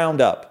the ground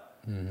up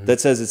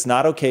that says it's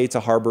not okay to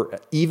harbor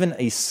even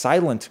a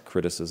silent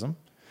criticism,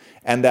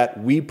 and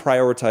that we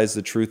prioritize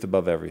the truth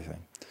above everything.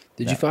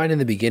 Did you find in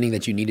the beginning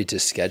that you needed to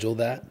schedule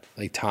that,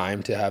 like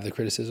time to have the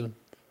criticism?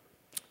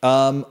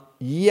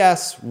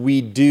 Yes,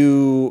 we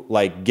do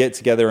like get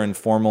together in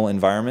formal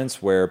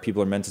environments where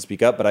people are meant to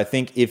speak up. But I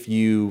think if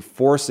you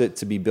force it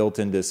to be built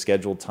into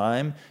scheduled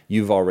time,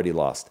 you've already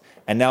lost.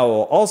 And now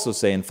I'll also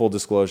say in full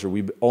disclosure,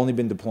 we've only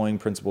been deploying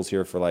principles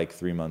here for like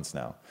 3 months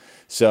now.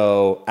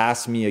 So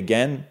ask me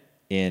again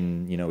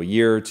in a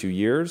year or 2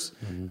 years.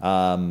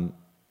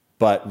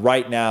 But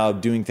right now,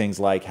 doing things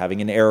like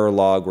having an error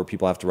log where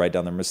people have to write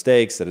down their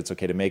mistakes, that it's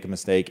okay to make a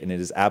mistake, and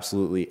it is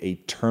absolutely a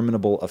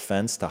terminable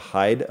offense to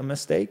hide a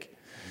mistake.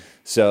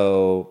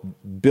 So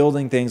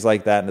building things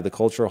like that into the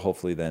culture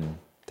hopefully then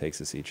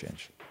takes a sea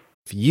change.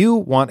 If you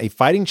want a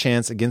fighting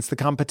chance against the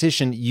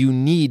competition, you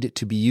need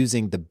to be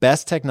using the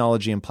best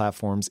technology and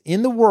platforms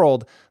in the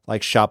world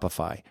like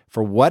Shopify.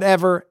 For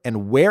whatever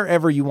and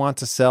wherever you want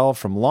to sell,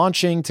 from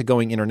launching to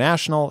going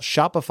international,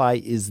 Shopify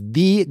is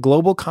the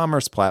global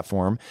commerce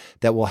platform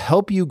that will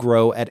help you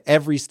grow at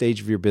every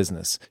stage of your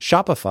business.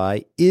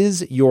 Shopify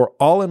is your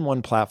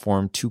all-in-one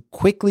platform to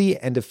quickly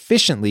and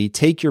efficiently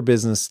take your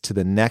business to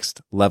the next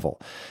level.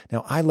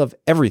 Now, I love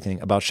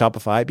everything about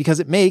Shopify because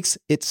it makes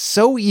it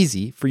so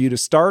easy for you to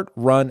start,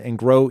 run, and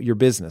grow your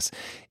business.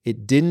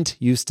 It didn't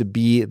used to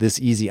be this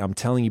easy. I'm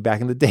telling you,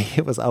 back in the day,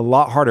 it was a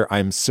lot harder.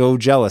 I'm so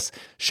jealous.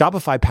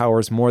 Shopify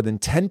powers more than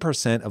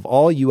 10% of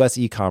all US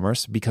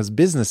e-commerce because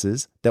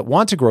businesses that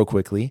want to grow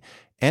quickly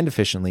and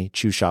efficiently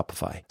choose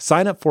Shopify.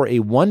 Sign up for a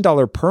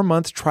 $1 per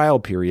month trial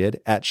period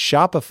at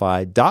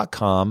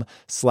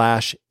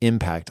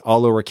shopify.com/impact,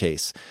 all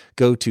lowercase.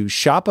 Go to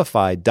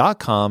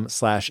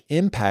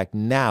shopify.com/impact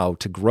now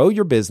to grow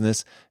your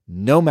business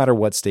no matter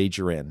what stage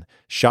you're in.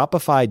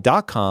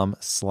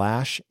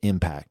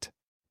 Shopify.com/impact.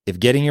 If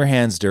getting your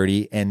hands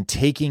dirty and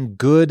taking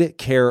good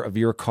care of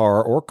your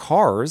car or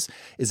cars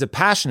is a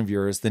passion of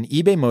yours, then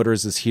eBay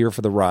Motors is here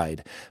for the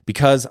ride.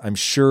 Because I'm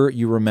sure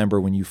you remember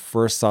when you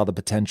first saw the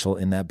potential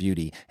in that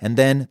beauty. And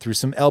then through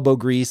some elbow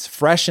grease,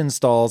 fresh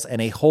installs,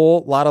 and a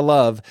whole lot of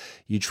love,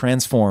 you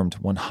transformed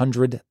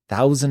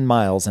 100,000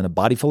 miles and a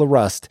body full of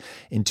rust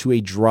into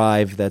a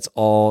drive that's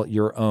all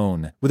your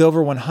own. With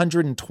over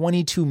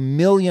 122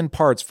 million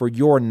parts for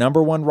your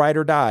number one ride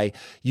or die,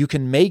 you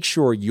can make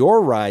sure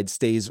your ride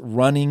stays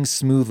running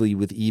smoothly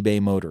with eBay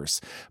Motors.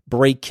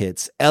 Brake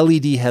kits,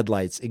 LED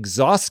headlights,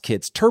 exhaust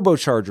kits,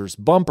 turbochargers,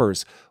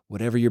 bumpers,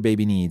 whatever your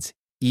baby needs,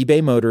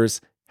 eBay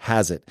Motors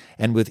has it.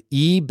 And with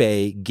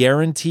eBay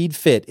Guaranteed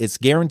Fit, it's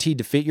guaranteed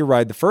to fit your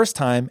ride the first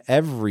time,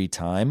 every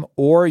time,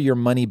 or your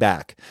money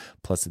back.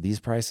 Plus, at these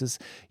prices,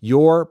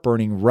 you're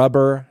burning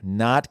rubber,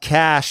 not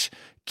cash.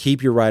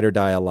 Keep your ride or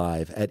die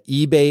alive at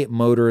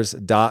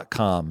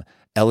ebaymotors.com.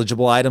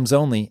 Eligible items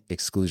only.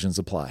 Exclusions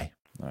apply.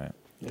 All right.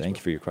 Thank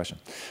you for your question.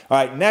 All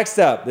right, next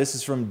up, this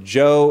is from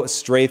Joe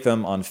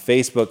Stratham on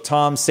Facebook.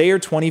 Tom, say you're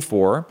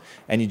 24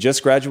 and you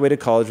just graduated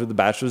college with a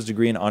bachelor's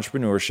degree in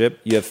entrepreneurship.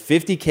 You have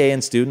 $50K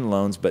in student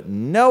loans, but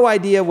no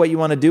idea what you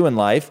want to do in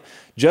life.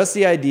 Just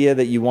the idea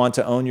that you want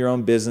to own your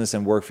own business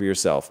and work for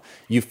yourself.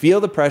 You feel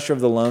the pressure of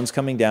the loans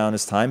coming down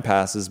as time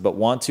passes, but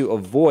want to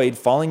avoid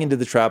falling into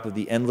the trap of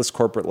the endless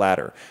corporate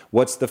ladder.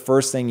 What's the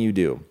first thing you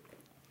do?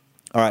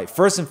 All right,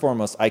 first and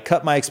foremost, I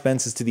cut my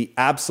expenses to the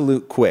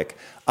absolute quick.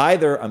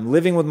 Either I'm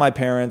living with my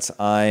parents,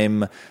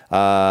 I'm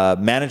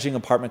managing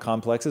apartment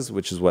complexes,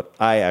 which is what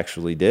I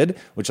actually did,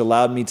 which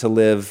allowed me to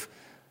live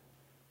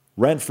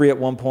rent-free at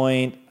one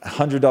point,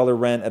 $100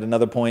 rent at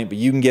another point, but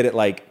you can get it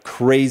like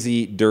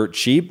crazy dirt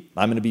cheap.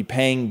 I'm going to be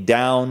paying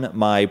down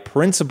my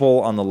principal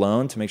on the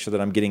loan to make sure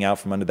that I'm getting out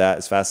from under that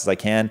as fast as I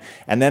can.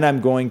 And then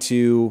I'm going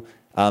to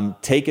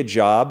take a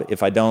job.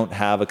 If I don't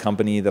have a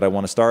company that I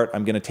want to start,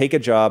 I'm going to take a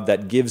job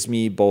that gives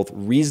me both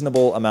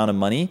reasonable amount of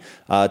money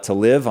to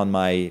live on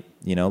my,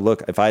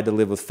 look, if I had to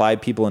live with 5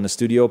 people in a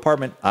studio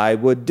apartment, I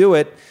would do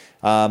it.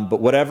 But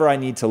whatever I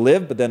need to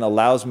live, but then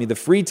allows me the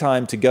free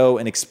time to go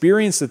and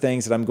experience the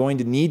things that I'm going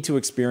to need to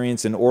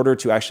experience in order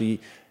to actually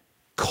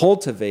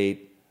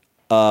cultivate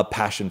a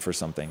passion for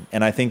something.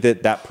 And I think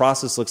that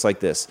process looks like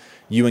this.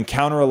 You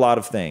encounter a lot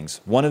of things.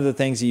 One of the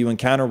things that you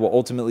encounter will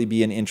ultimately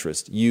be an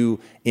interest. You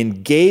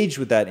engage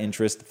with that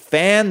interest,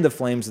 fan the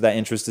flames of that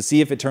interest to see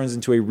if it turns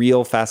into a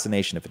real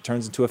fascination. If it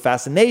turns into a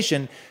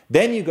fascination,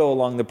 then you go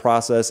along the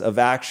process of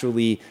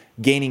actually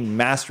gaining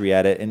mastery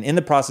at it. And in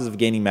the process of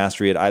gaining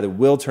mastery, it either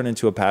will turn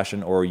into a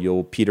passion or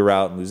you'll peter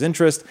out and lose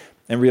interest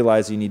and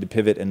realize you need to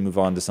pivot and move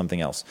on to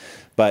something else.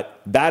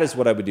 But that is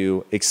what I would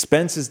do.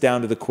 Expenses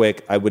down to the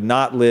quick. I would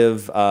not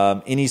live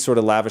any sort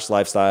of lavish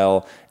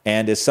lifestyle.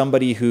 And as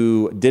somebody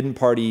who didn't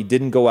party,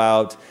 didn't go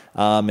out,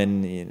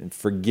 and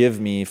forgive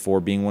me for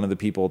being one of the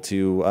people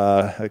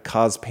to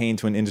cause pain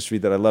to an industry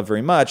that I love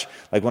very much.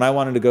 Like when I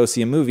wanted to go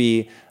see a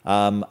movie,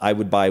 I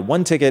would buy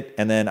one ticket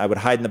and then I would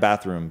hide in the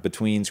bathroom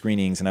between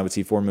screenings and I would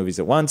see 4 movies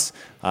at once.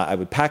 I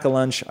would pack a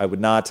lunch. I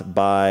would not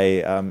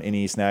buy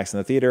any snacks in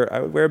the theater. I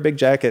would wear a big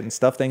jacket and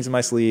stuff things in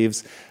my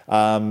sleeves.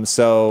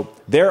 So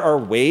there are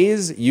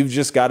ways. You've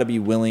just got to be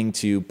willing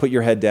to put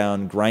your head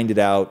down, grind it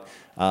out.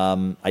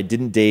 I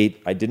didn't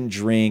date, I didn't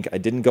drink, I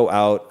didn't go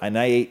out, and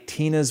I ate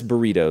Tina's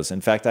burritos.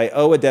 In fact, I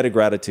owe a debt of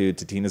gratitude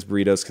to Tina's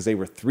burritos because they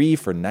were 3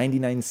 for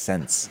 99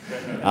 cents.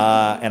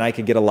 And I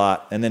could get a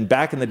lot. And then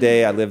back in the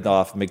day, I lived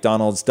off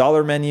McDonald's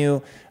dollar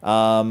menu.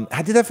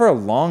 I did that for a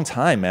long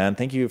time, man.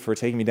 Thank you for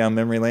taking me down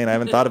memory lane. I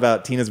haven't thought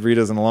about Tina's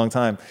burritos in a long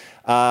time.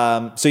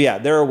 So yeah,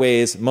 there are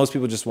ways. Most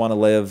people just want to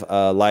live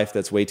a life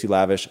that's way too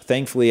lavish.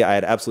 Thankfully, I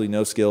had absolutely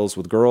no skills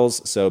with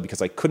girls. So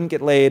because I couldn't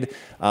get laid,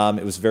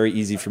 it was very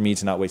easy for me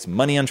to not waste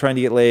money on trying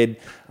to get laid.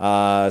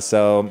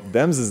 So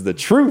them's is the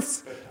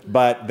truth.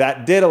 But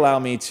that did allow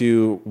me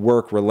to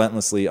work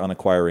relentlessly on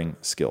acquiring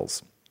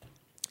skills.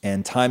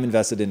 And time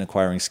invested in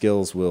acquiring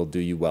skills will do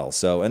you well.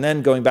 So, and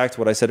then going back to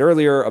what I said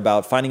earlier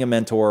about finding a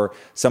mentor,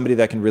 somebody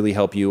that can really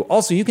help you.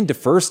 Also, you can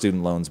defer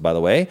student loans, by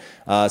the way.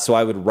 So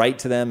I would write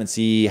to them and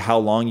see how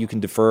long you can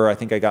defer. I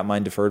think I got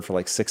mine deferred for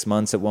like 6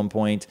 months at one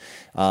point.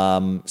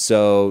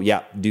 So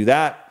yeah, do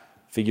that.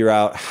 Figure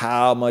out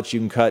how much you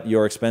can cut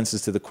your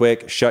expenses to the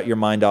quick. Shut your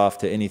mind off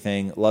to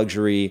anything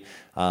luxury.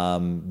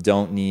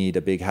 Don't need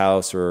a big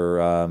house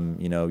or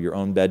your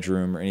own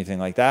bedroom or anything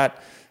like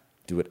that.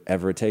 Do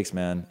whatever it takes,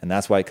 man. And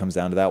that's why it comes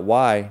down to that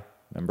why.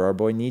 Remember our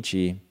boy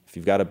Nietzsche. If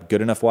you've got a good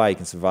enough why, you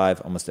can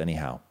survive almost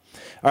anyhow.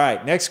 All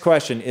right, next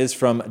question is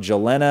from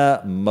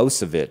Jelena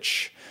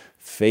Mosevich,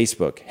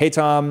 Facebook. Hey,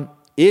 Tom,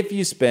 if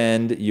you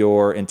spend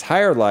your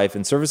entire life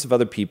in service of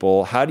other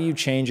people, how do you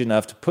change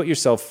enough to put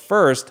yourself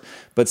first,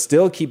 but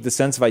still keep the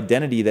sense of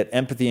identity that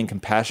empathy and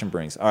compassion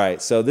brings? All right,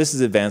 so this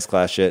is advanced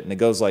class shit, and it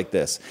goes like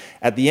this.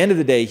 At the end of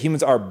the day,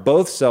 humans are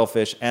both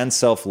selfish and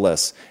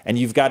selfless, and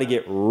you've got to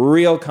get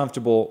real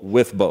comfortable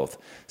with both.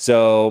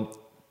 So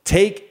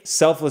take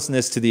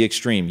selflessness to the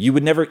extreme. You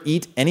would never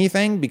eat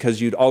anything because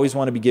you'd always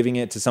want to be giving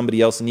it to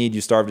somebody else in need. You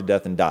starve to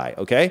death and die,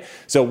 okay?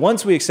 So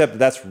once we accept that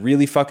that's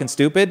really fucking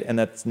stupid and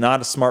that's not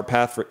a smart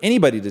path for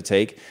anybody to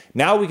take,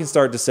 now we can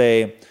start to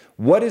say,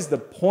 what is the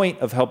point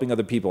of helping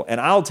other people?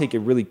 And I'll take a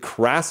really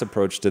crass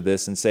approach to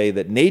this and say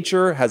that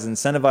nature has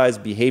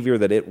incentivized behavior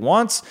that it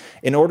wants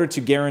in order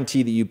to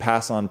guarantee that you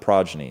pass on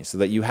progeny so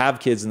that you have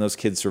kids and those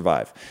kids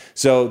survive.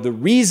 So the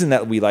reason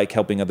that we like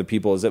helping other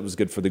people is it was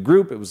good for the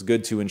group. It was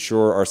good to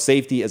ensure our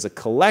safety as a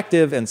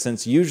collective. And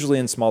since usually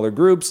in smaller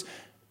groups,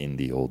 in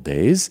the old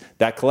days,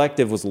 that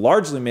collective was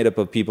largely made up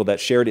of people that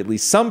shared at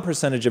least some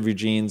percentage of your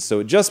genes. So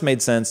it just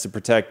made sense to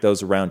protect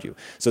those around you.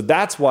 So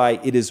that's why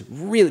it is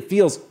really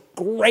feels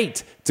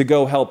great to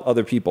go help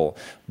other people.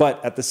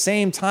 But at the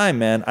same time,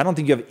 man, I don't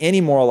think you have any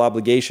moral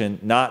obligation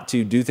not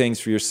to do things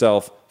for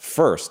yourself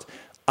first.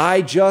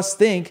 I just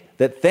think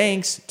that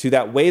thanks to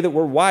that way that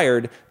we're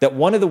wired, that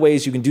one of the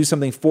ways you can do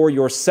something for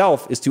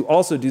yourself is to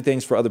also do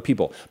things for other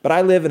people. But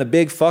I live in a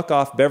big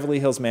fuck-off Beverly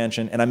Hills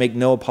mansion, and I make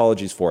no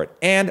apologies for it.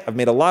 And I've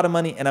made a lot of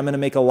money, and I'm going to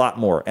make a lot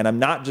more. And I'm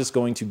not just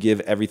going to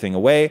give everything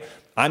away.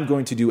 I'm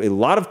going to do a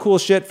lot of cool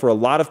shit for a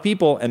lot of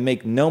people, and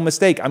make no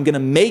mistake, I'm going to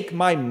make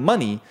my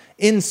money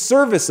in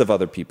service of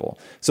other people.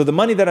 So the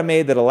money that I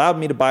made that allowed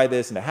me to buy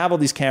this and to have all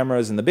these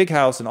cameras and the big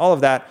house and all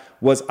of that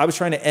was I was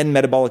trying to end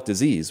metabolic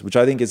disease, which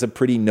I think is a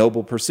pretty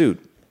noble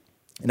pursuit.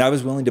 And I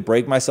was willing to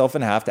break myself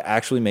in half to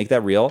actually make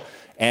that real.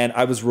 And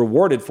I was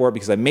rewarded for it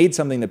because I made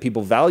something that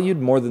people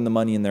valued more than the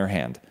money in their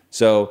hand.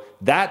 So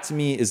that to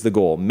me is the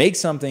goal. Make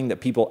something that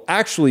people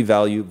actually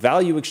value.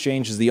 Value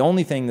exchange is the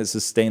only thing that's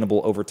sustainable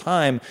over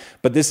time.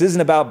 But this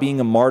isn't about being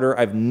a martyr.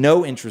 I have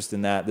no interest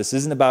in that. This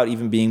isn't about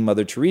even being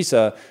Mother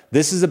Teresa.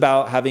 This is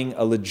about having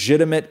a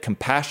legitimate,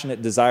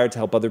 compassionate desire to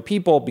help other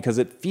people because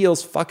it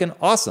feels fucking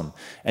awesome.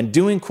 And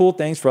doing cool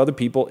things for other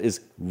people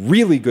is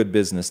really good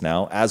business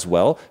now as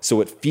well. So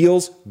it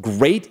feels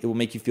great. It will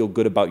make you feel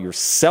good about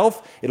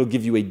yourself. It'll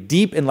give you a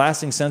deep and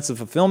lasting sense of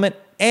fulfillment.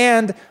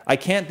 And I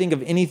can't think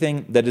of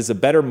anything that is a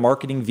better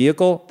marketing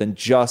vehicle than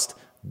just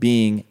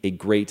being a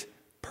great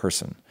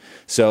person.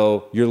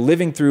 So you're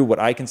living through what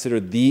I consider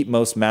the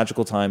most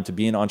magical time to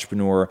be an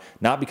entrepreneur,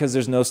 not because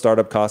there's no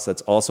startup cost,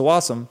 that's also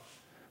awesome,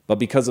 but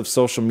because of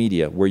social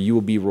media, where you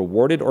will be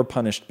rewarded or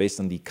punished based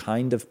on the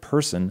kind of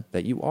person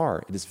that you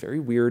are. It is very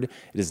weird.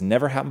 It has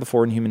never happened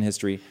before in human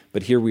history,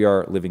 but here we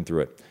are living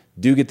through it.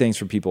 Do good things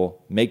for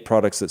people, make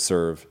products that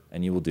serve,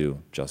 and you will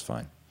do just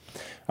fine.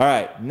 All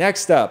right,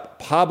 next up,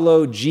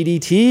 Pablo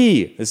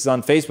GDT. This is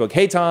on Facebook.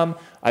 Hey, Tom,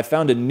 I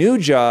found a new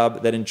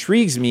job that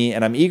intrigues me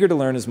and I'm eager to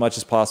learn as much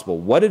as possible.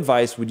 What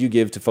advice would you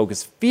give to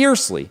focus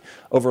fiercely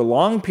over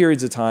long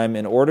periods of time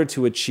in order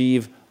to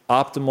achieve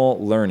optimal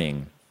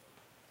learning?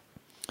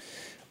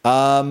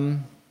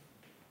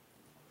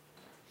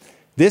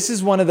 This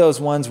is one of those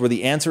ones where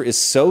the answer is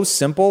so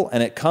simple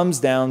and it comes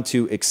down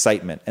to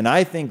excitement. And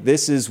I think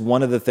this is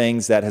one of the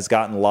things that has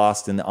gotten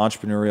lost in the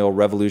entrepreneurial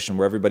revolution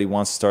where everybody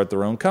wants to start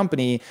their own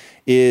company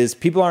is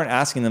people aren't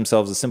asking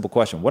themselves a simple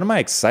question. What am I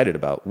excited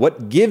about?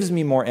 What gives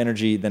me more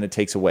energy than it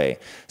takes away?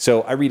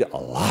 So I read a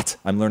lot.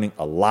 I'm learning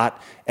a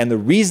lot. And the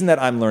reason that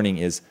I'm learning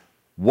is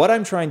what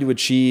I'm trying to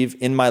achieve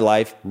in my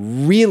life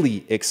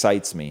really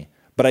excites me.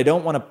 But I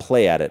don't want to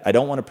play at it. I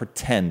don't want to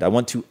pretend. I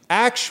want to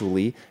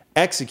actually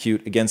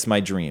execute against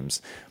my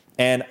dreams.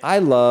 And I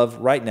love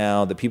right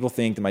now that people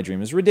think that my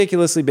dream is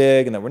ridiculously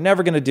big and that we're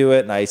never going to do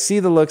it. And I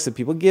see the looks that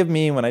people give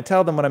me when I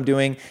tell them what I'm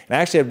doing. And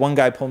I actually had one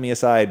guy pull me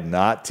aside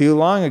not too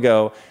long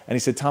ago. And he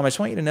said, Tom, I just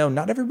want you to know,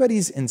 not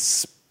everybody's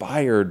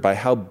inspired by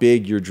how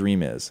big your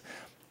dream is.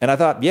 And I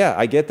thought, yeah,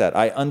 I get that.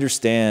 I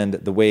understand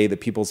the way that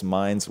people's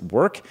minds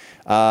work.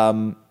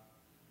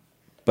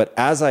 But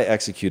as I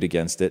execute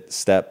against it,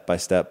 step by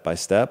step by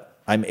step,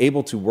 I'm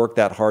able to work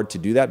that hard to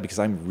do that because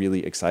I'm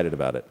really excited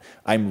about it.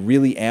 I'm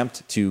really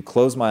amped to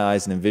close my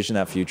eyes and envision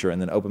that future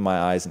and then open my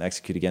eyes and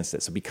execute against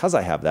it. So because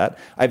I have that,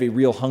 I have a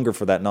real hunger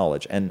for that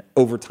knowledge. And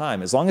over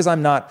time, as long as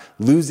I'm not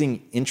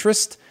losing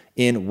interest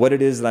in what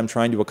it is that I'm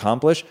trying to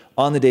accomplish,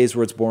 on the days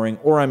where it's boring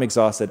or I'm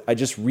exhausted, I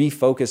just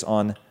refocus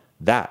on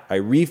that. I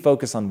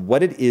refocus on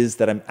what it is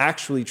that I'm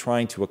actually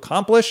trying to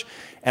accomplish.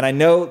 And I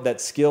know that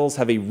skills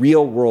have a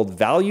real world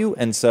value.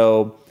 And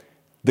so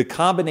the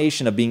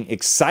combination of being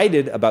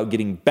excited about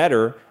getting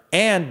better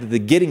and the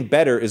getting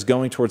better is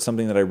going towards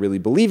something that I really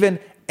believe in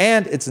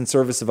and it's in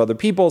service of other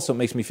people. So it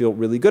makes me feel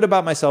really good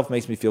about myself,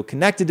 makes me feel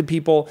connected to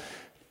people.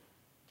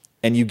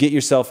 And you get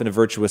yourself in a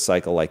virtuous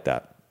cycle like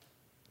that.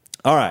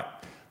 All right,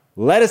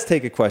 let us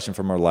take a question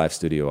from our live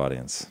studio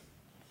audience.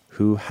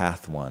 Who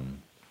hath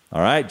one?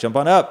 All right, jump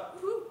on up.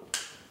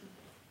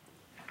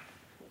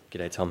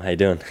 G'day, Tom. How you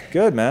doing?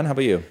 Good, man. How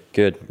about you?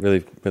 Good.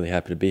 Really, really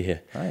happy to be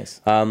here.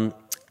 Nice.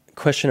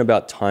 Question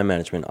about time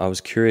management. I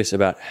was curious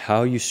about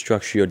how you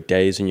structure your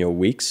days and your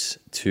weeks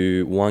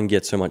to, 1,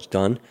 get so much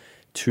done,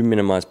 2,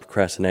 minimize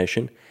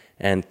procrastination,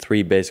 and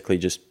 3, basically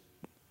just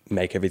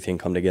make everything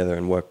come together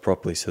and work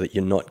properly so that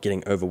you're not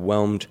getting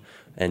overwhelmed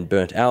and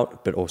burnt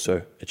out, but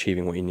also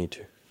achieving what you need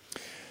to.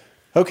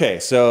 Okay,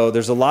 so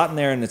there's a lot in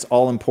there and it's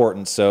all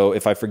important. So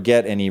if I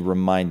forget any,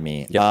 remind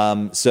me.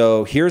 Yep.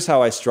 So here's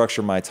how I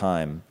structure my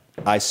time.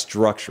 I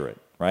structure it.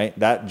 Right?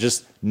 That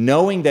just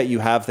knowing that you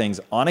have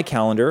things on a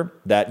calendar,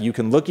 that you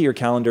can look at your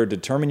calendar,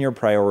 determine your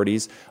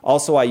priorities.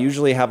 Also, I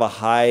usually have a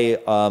high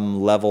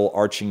level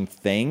arching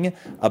thing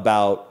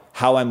about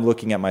how I'm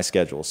looking at my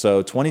schedule.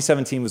 So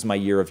 2017 was my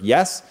year of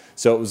yes.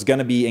 So it was going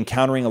to be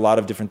encountering a lot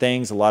of different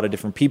things, a lot of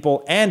different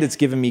people, and it's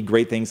given me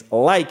great things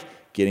like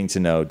getting to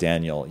know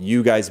Daniel.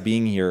 You guys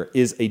being here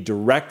is a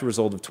direct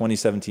result of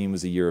 2017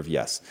 was a year of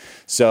yes.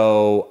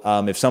 So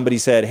if somebody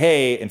said,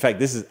 hey, in fact,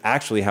 this is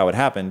actually how it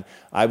happened.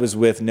 I was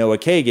with Noah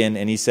Kagan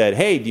and he said,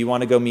 hey, do you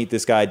want to go meet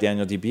this guy,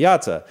 Daniel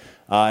DiPiazza?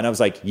 And I was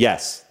like,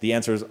 yes. The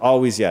answer is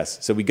always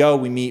yes. So we go,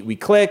 we meet, we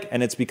click,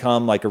 and it's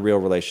become like a real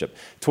relationship.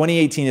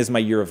 2018 is my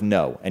year of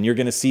no. And you're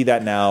going to see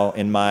that now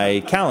in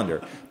my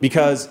calendar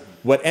because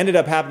what ended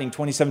up happening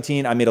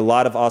 2017, I made a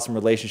lot of awesome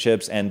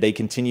relationships and they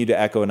continue to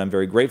echo and I'm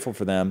very grateful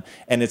for them.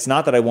 And it's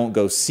not that I won't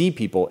go see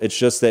people. It's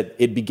just that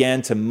it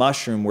began to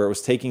mushroom where it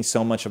was taking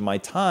so much of my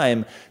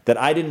time that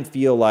I didn't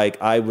feel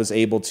like I was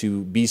able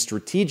to be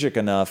strategic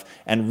enough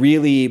and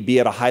really be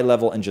at a high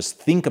level and just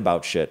think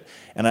about shit.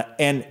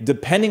 And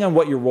depending on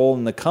what your role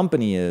in the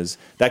company is,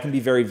 that can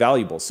be very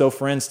valuable. So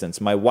for instance,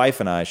 my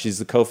wife and I, she's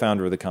the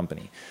co-founder of the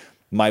company.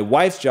 My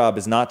wife's job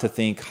is not to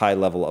think high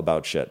level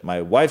about shit.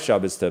 My wife's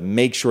job is to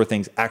make sure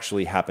things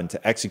actually happen,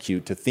 to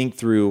execute, to think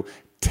through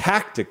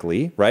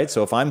tactically, right?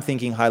 So if I'm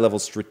thinking high level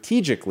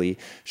strategically,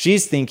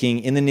 she's thinking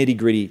in the nitty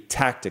gritty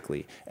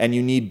tactically, and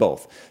you need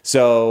both.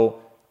 So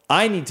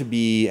I need to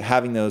be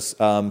having those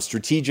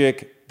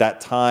strategic,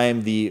 that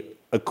time, the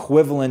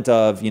equivalent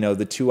of,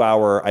 the 2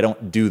 hour, I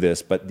don't do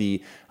this, but the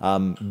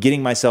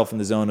getting myself in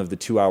the zone of the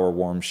 2 hour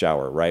warm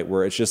shower, right?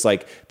 Where it's just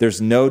like,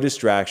 there's no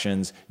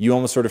distractions. You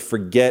almost sort of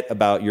forget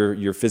about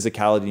your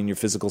physicality and your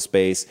physical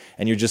space.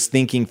 And you're just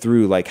thinking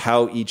through like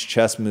how each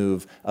chess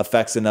move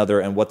affects another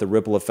and what the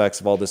ripple effects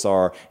of all this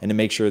are, and to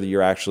make sure that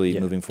you're actually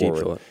moving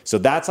forward. So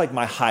that's like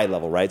my high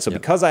level, right? So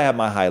because I have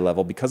my high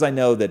level, because I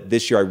know that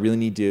this year I really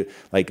need to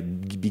like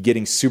be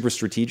getting super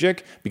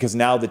strategic, because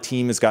now the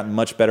team has gotten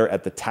much better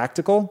at the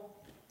tactical.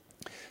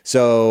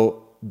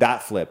 So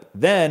that flip.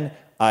 Then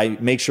I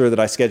make sure that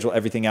I schedule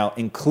everything out,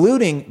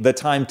 including the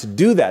time to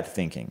do that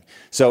thinking.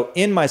 So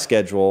in my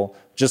schedule,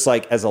 just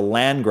like as a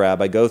land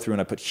grab, I go through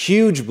and I put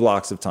huge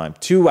blocks of time,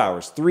 2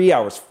 hours, 3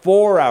 hours,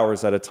 4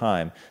 hours at a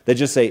time, that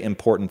just say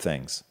important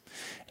things.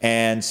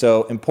 And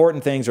so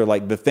important things are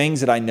like the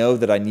things that I know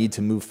that I need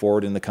to move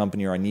forward in the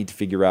company, or I need to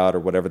figure out, or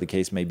whatever the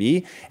case may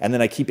be. And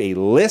then I keep a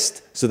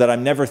list so that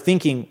I'm never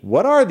thinking,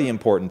 what are the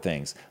important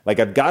things? Like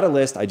I've got a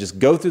list, I just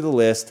go through the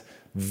list.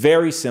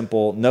 Very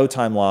simple, no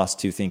time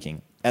lost to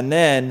thinking. And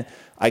then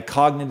I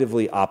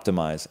cognitively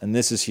optimize, and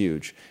this is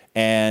huge.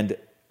 And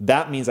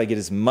that means I get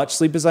as much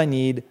sleep as I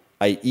need,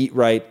 I eat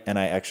right, and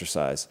I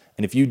exercise.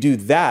 And if you do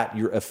that,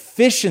 your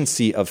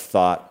efficiency of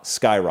thought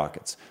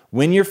skyrockets.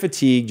 When you're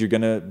fatigued, you're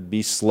going to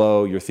be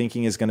slow, your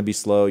thinking is going to be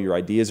slow, your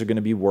ideas are going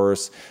to be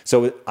worse.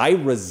 So I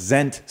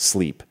resent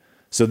sleep.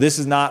 So this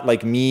is not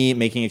like me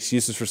making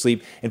excuses for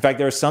sleep. In fact,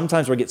 there are some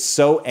times where I get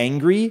so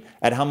angry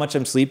at how much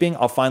I'm sleeping,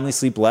 I'll finally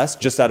sleep less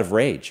just out of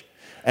rage.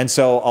 And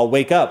so I'll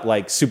wake up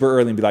like super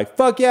early and be like,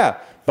 fuck yeah.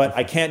 But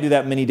I can't do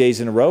that many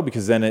days in a row,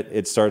 because then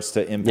it starts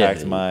to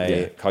impact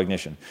my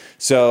cognition.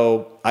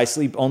 So I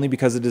sleep only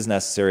because it is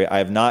necessary. I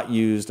have not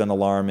used an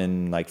alarm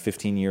in like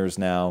 15 years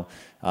now.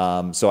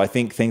 So I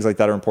think things like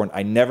that are important.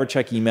 I never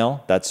check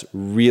email. That's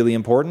really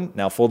important.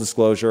 Now, full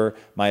disclosure,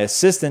 my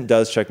assistant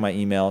does check my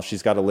email.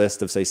 She's got a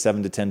list of say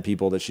 7 to 10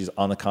 people that she's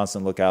on the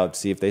constant lookout to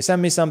see if they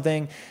send me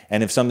something.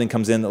 And if something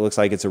comes in that looks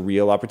like it's a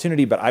real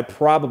opportunity, but I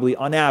probably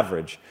on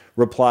average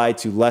reply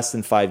to less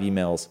than 5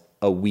 emails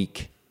a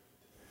week.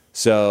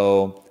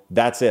 So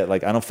that's it.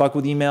 Like I don't fuck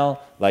with email.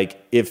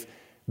 Like if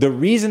the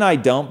reason I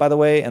don't, by the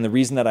way, and the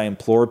reason that I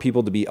implore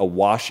people to be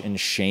awash in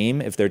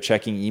shame if they're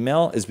checking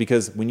email, is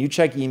because when you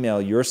check email,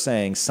 you're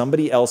saying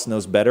somebody else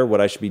knows better what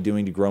I should be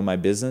doing to grow my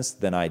business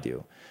than I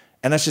do.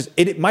 And that's just,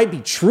 it might be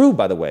true,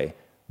 by the way,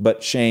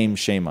 but shame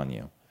on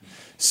you.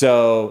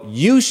 So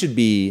you should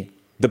be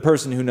the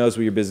person who knows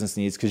what your business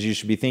needs, because you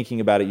should be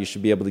thinking about it. You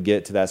should be able to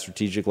get to that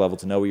strategic level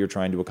to know what you're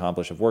trying to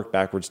accomplish. I've worked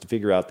backwards to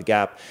figure out the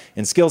gap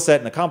in skill set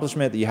and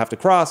accomplishment that you have to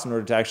cross in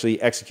order to actually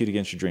execute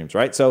against your dreams,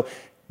 right? So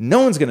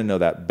no one's going to know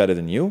that better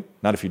than you,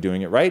 not if you're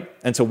doing it right.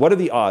 And so what are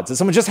the odds that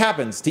someone just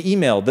happens to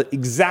email the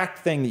exact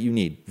thing that you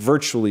need?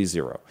 Virtually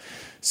zero.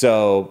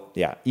 So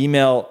yeah,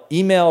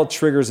 email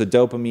triggers a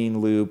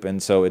dopamine loop,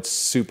 and so it's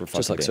super fucking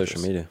just like dangerous.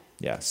 social media.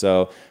 Yeah,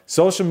 so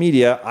social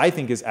media, I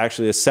think, is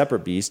actually a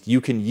separate beast.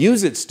 You can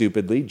use it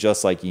stupidly,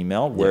 just like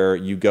email, where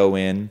you go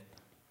in,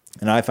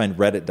 and I find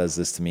Reddit does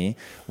this to me,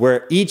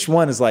 where each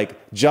one is like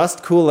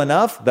just cool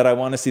enough that I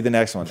want to see the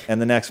next one, and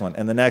the next one,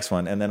 and the next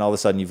one, and then all of a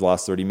sudden you've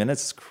lost 30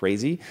 minutes. It's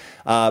crazy.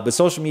 But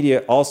social media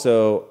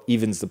also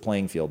evens the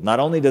playing field.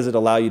 Not only does it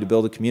allow you to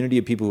build a community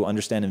of people who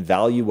understand and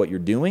value what you're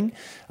doing,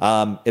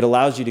 it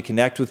allows you to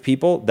connect with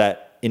people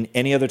that in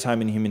any other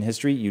time in human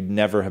history, you'd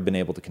never have been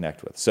able to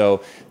connect with.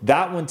 So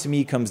that one to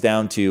me comes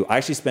down to, I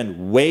actually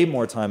spend way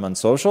more time on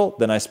social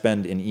than I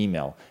spend in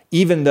email,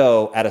 even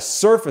though at a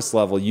surface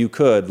level, you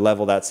could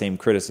level that same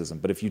criticism.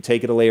 But if you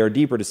take it a layer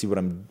deeper to see what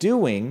I'm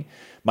doing,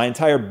 my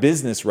entire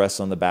business rests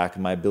on the back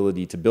of my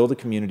ability to build a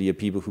community of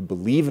people who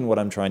believe in what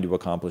I'm trying to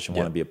accomplish and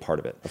want to be a part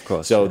of it. Of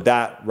course. So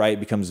that, right,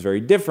 becomes very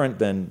different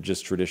than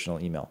just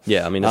traditional email.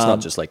 Yeah, I mean, it's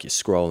not just like you're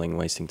scrolling,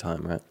 wasting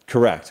time, right?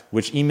 Correct,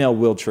 which email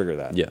will trigger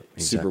that. Yeah,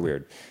 exactly. Super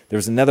weird.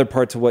 There's another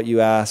part to what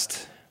you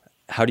asked.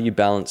 How do you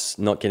balance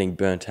not getting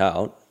burnt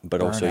out,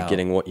 but also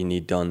getting what you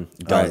need done?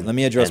 All right, let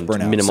me address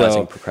burnout.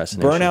 Minimizing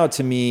procrastination. Burnout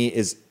to me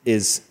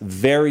is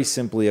very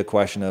simply a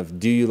question of,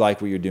 do you like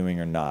what you're doing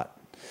or not?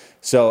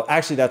 So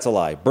actually, that's a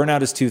lie.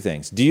 Burnout is two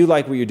things. Do you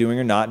like what you're doing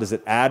or not? Does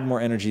it add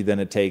more energy than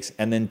it takes?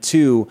 And then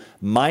two,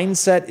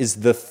 mindset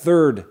is the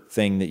third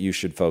thing that you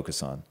should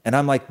focus on. And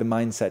I'm like the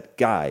mindset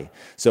guy.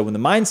 So when the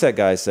mindset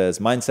guy says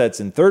mindset's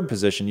in third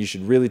position, you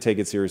should really take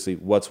it seriously.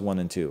 What's 1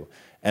 and 2?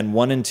 And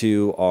 1 and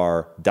 2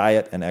 are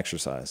diet and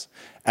exercise.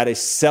 At a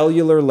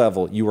cellular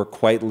level, you are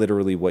quite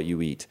literally what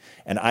you eat.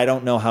 And I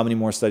don't know how many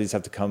more studies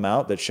have to come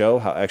out that show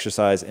how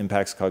exercise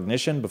impacts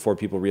cognition before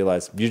people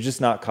realize you're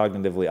just not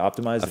cognitively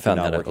optimized. I found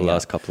that over the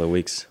last couple of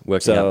weeks,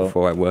 working out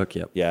before I work.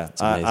 Yep. Yeah,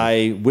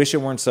 I wish it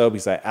weren't so,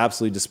 because I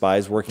absolutely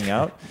despise working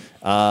out.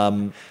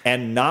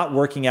 And not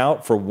working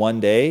out for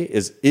one day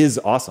is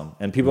awesome.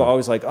 And people are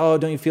always like, oh,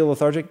 don't you feel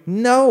lethargic?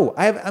 No,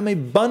 I'm a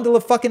bundle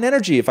of fucking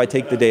energy if I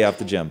take the day off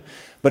the gym.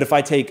 But if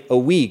I take a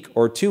week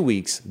or 2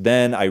 weeks,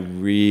 then I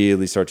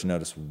really start to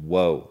notice,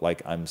 whoa,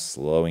 like I'm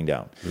slowing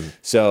down.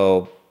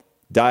 So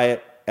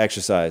diet,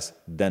 exercise,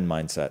 then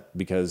mindset,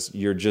 because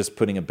you're just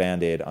putting a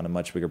Band-Aid on a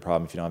much bigger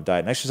problem if you don't have diet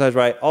and exercise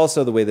right.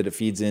 Also, the way that it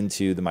feeds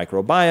into the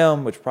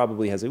microbiome, which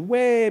probably has a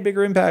way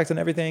bigger impact on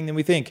everything than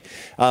we think.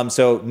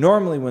 So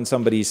normally when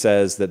somebody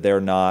says that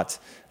they're not,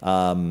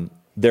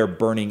 they're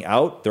burning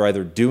out, they're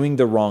either doing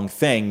the wrong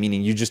thing,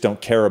 meaning you just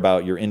don't care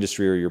about your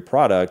industry or your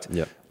product,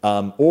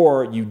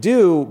 or you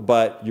do,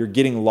 but you're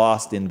getting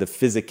lost in the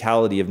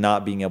physicality of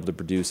not being able to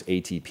produce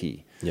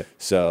ATP.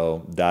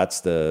 So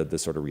that's the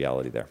sort of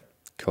reality there.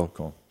 Cool.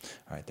 All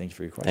right. Thank you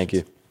for your question. Thank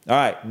you. All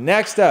right.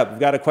 Next up, we've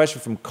got a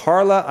question from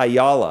Carla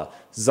Ayala.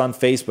 This is on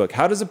Facebook.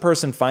 How does a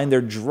person find their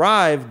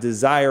drive,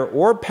 desire,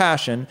 or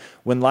passion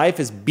when life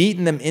has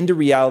beaten them into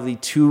reality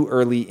too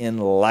early in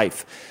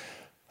life?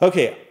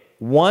 Okay.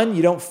 One,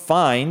 you don't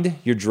find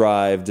your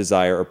drive,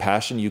 desire, or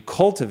passion. You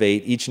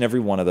cultivate each and every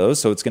one of those.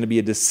 So it's going to be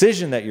a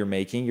decision that you're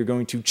making. You're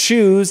going to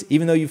choose,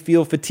 even though you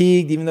feel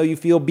fatigued, even though you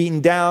feel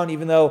beaten down,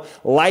 even though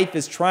life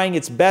is trying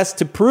its best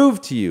to prove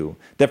to you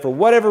that for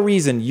whatever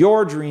reason,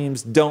 your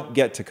dreams don't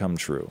get to come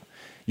true.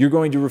 You're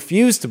going to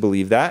refuse to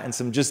believe that, and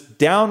some just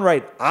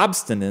downright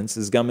obstinance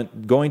is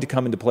going to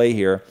come into play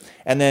here.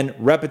 And then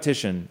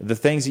repetition, the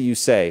things that you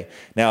say.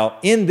 Now,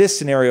 in this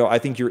scenario, I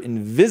think your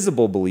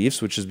invisible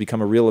beliefs, which has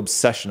become a real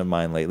obsession of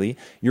mine lately,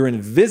 your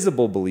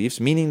invisible beliefs,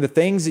 meaning the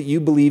things that you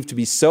believe to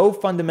be so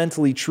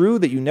fundamentally true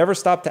that you never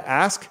stop to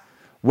ask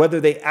whether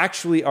they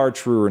actually are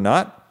true or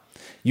not.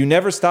 You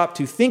never stop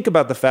to think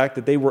about the fact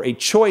that they were a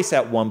choice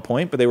at one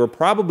point, but they were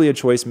probably a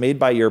choice made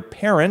by your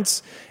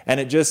parents, and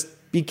it just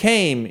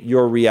became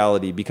your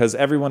reality because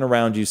everyone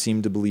around you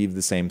seemed to believe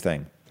the same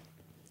thing.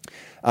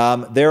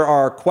 There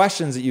are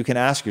questions that you can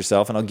ask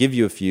yourself, and I'll give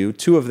you a few.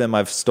 Two of them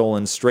I've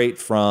stolen straight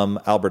from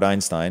Albert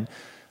Einstein.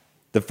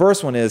 The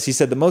first one is, he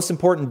said, the most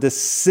important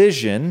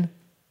decision,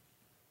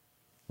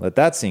 let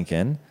that sink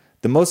in,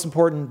 the most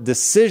important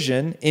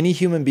decision any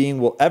human being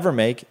will ever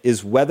make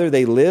is whether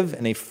they live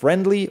in a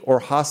friendly or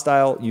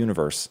hostile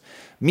universe.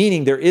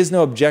 Meaning there is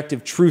no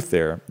objective truth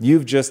there.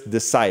 You've just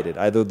decided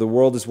either the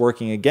world is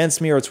working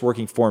against me or it's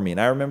working for me. And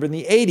I remember in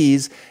the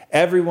 80s,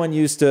 everyone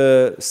used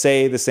to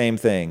say the same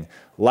thing.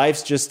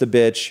 Life's just a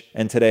bitch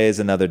and today is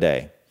another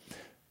day.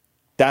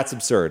 That's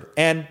absurd.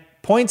 And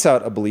points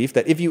out a belief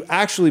that if you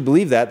actually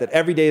believe that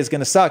every day is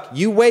going to suck,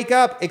 you wake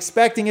up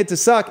expecting it to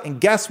suck.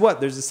 And guess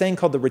what? There's a saying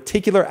called the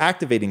reticular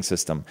activating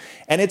system.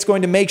 And it's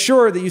going to make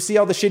sure that you see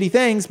all the shitty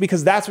things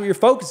because that's what you're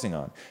focusing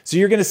on. So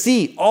you're going to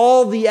see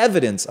all the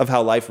evidence of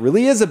how life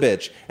really is a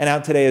bitch and how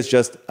today is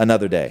just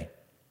another day.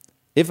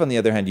 If, on the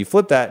other hand, you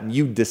flip that and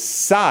you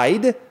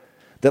decide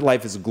that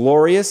life is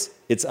glorious,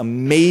 it's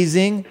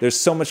amazing, there's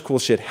so much cool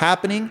shit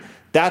happening,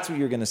 that's what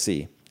you're going to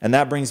see. And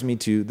that brings me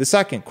to the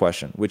second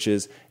question, which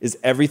is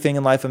everything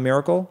in life a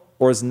miracle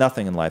or is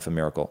nothing in life a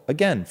miracle?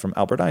 Again, from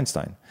Albert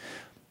Einstein.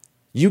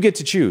 You get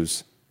to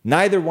choose.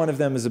 Neither one of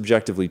them is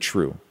objectively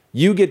true.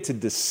 You get to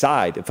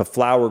decide if a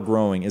flower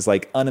growing is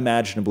like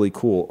unimaginably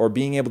cool or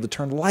being able to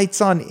turn lights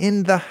on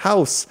in the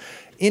house,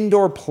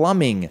 indoor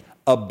plumbing,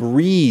 a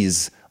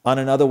breeze on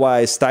an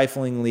otherwise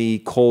stiflingly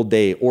cold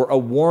day, or a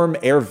warm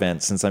air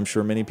vent, since I'm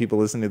sure many people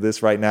listening to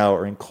this right now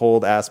are in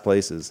cold ass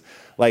places.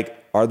 Like,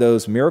 are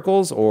those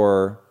miracles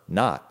or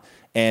not?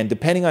 And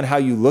depending on how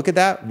you look at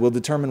that will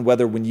determine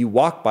whether when you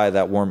walk by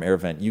that warm air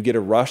vent, you get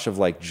a rush of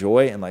like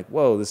joy and like,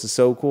 whoa, this is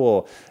so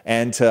cool.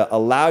 And to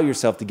allow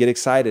yourself to get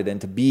excited and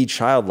to be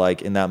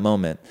childlike in that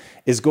moment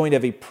is going to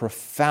have a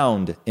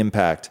profound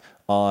impact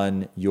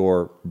on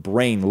your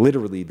brain,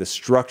 literally the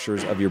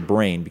structures of your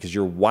brain, because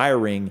you're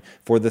wiring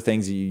for the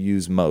things that you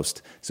use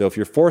most. So if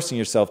you're forcing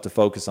yourself to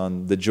focus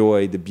on the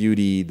joy, the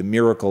beauty, the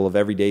miracle of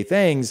everyday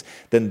things,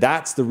 then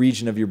that's the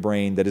region of your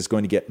brain that is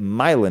going to get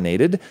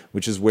myelinated,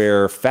 which is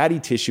where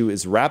fatty tissue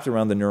is wrapped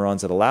around the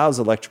neurons that allows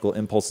electrical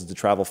impulses to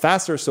travel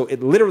faster. So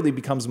it literally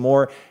becomes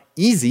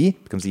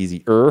easier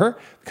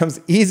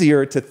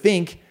to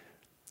think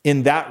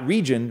in that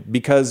region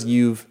because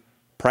you've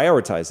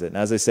prioritize it. And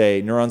as I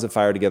say, neurons that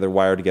fire together,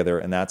 wire together,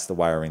 and that's the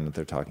wiring that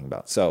they're talking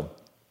about. So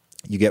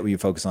you get what you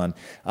focus on.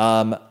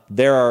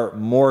 There are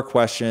more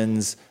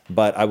questions,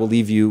 but I will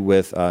leave you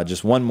with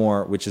just one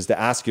more, which is to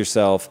ask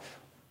yourself,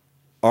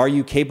 are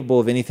you capable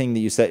of anything that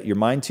you set your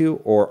mind to,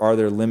 or are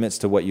there limits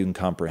to what you can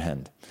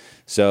comprehend?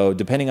 So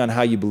depending on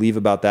how you believe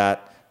about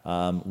that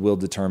will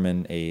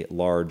determine a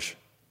large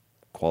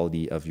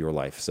quality of your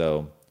life.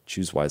 So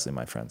choose wisely,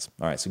 my friends.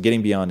 All right, so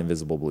getting beyond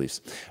invisible beliefs.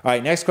 All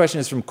right, next question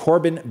is from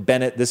Corbin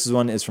Bennett. This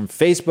one is from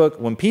Facebook.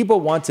 When people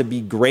want to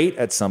be great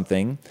at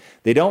something,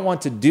 they don't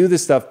want to do the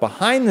stuff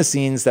behind the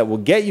scenes that will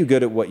get you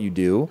good at what you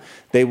do.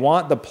 They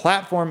want the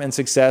platform and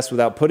success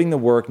without putting the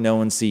work no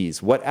one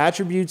sees. What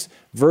attributes,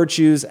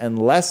 virtues, and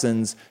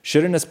lessons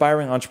should an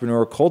aspiring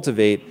entrepreneur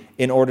cultivate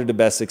in order to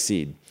best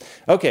succeed?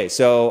 Okay,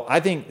 so I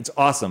think it's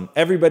awesome.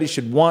 Everybody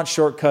should want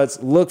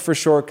shortcuts, look for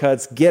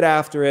shortcuts, get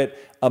after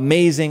it.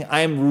 Amazing. I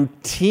am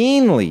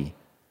routinely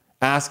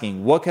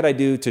asking, what could I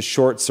do to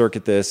short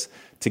circuit this,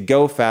 to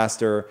go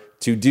faster,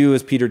 to do,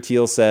 as Peter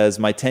Thiel says,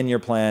 my 10-year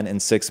plan in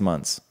 6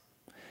 months.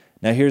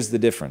 Now, here's the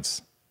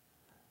difference.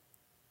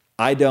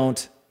 I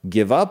don't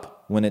give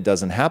up when it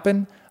doesn't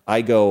happen.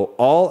 I go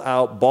all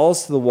out,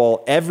 balls to the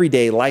wall every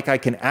day like I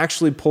can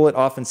actually pull it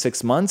off in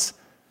 6 months,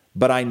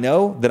 but I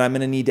know that I'm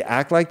going to need to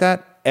act like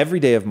that every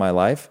day of my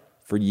life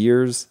for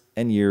years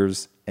and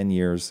years and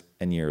years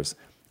and years.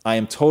 I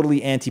am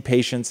totally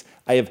anti-patience.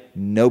 I have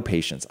no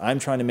patience. I'm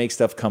trying to make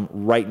stuff come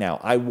right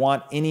now. I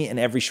want any and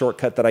every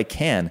shortcut that I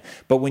can.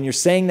 But when you're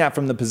saying that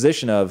from the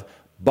position of,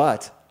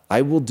 but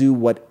I will do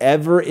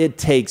whatever it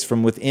takes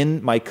from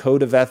within my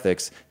code of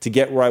ethics to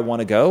get where I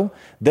want to go,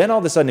 then all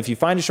of a sudden, if you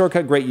find a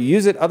shortcut, great, you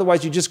use it.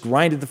 Otherwise, you just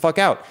grind it the fuck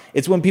out.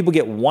 It's when people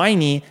get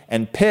whiny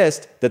and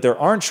pissed that there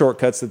aren't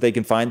shortcuts that they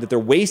can find, that they're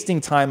wasting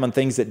time on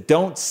things that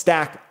don't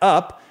stack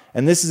up.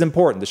 And this is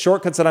important. The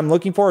shortcuts that I'm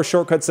looking for are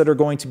shortcuts that are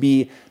going to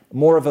be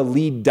more of a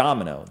lead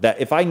domino,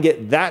 that if I can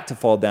get that to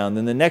fall down,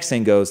 then the next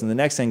thing goes, and the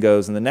next thing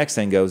goes, and the next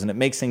thing goes, and it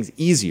makes things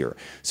easier.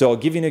 So I'll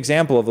give you an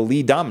example of a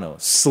lead domino.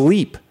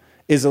 Sleep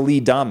is a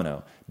lead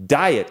domino.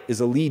 Diet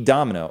is a lead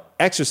domino.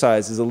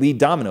 Exercise is a lead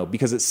domino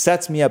because it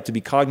sets me up to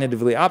be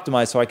cognitively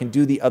optimized so I can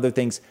do the other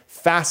things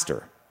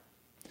faster.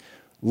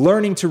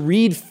 Learning to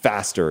read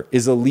faster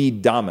is a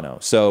lead domino.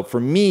 So for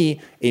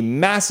me, a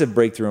massive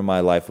breakthrough in my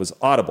life was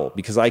Audible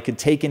because I could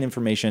take in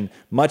information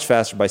much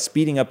faster by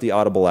speeding up the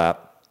Audible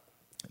app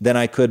than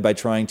I could by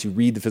trying to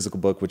read the physical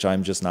book, which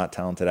I'm just not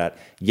talented at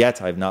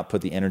yet. I've not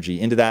put the energy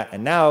into that,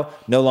 and now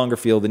no longer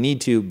feel the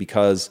need to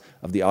because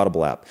of the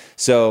Audible app.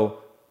 So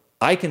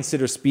I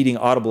consider speeding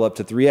Audible up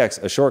to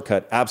 3x a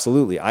shortcut.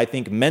 Absolutely. I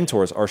think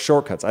mentors are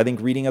shortcuts. I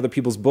think reading other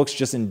people's books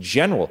just in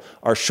general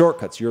are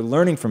shortcuts. You're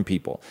learning from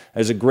people.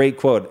 There's a great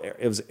quote.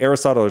 It was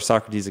Aristotle or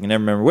Socrates, I can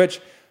never remember which.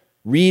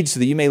 Read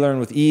so that you may learn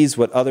with ease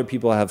what other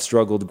people have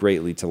struggled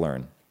greatly to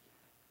learn.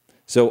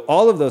 So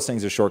all of those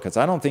things are shortcuts.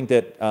 I don't think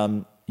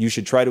that you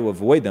should try to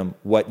avoid them.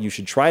 What you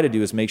should try to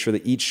do is make sure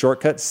that each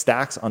shortcut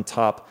stacks on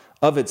top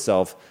of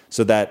itself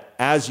so that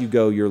as you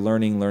go, you're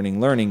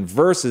learning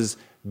versus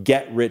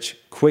get rich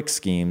quick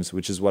schemes,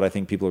 which is what I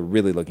think people are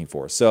really looking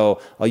for. So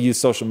I'll use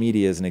social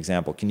media as an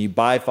example. Can you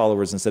buy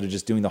followers instead of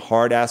just doing the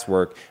hard ass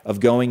work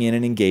of going in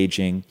and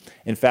engaging?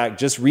 In fact,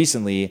 just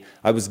recently,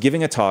 I was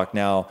giving a talk.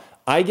 Now,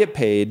 I get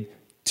paid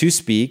to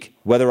speak,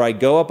 whether I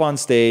go up on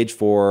stage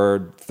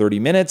for 30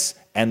 minutes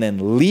and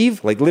then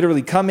leave, like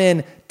literally come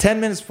in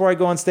 10 minutes before I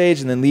go on stage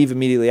and then leave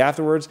immediately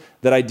afterwards,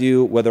 that I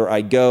do whether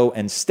I go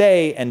and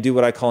stay and do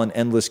what I call an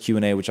endless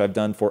Q&A, which I've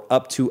done for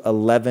up to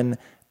 11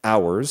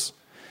 hours.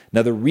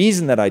 Now, the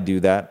reason that I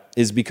do that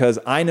is because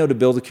I know to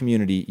build a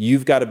community,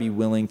 you've got to be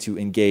willing to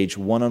engage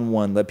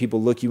one-on-one, let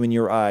people look you in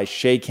your eye,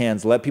 shake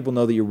hands, let people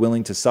know that you're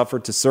willing to suffer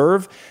to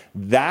serve.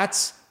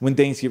 That's when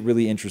things get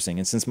really interesting.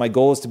 And since my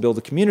goal is to build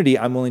a community,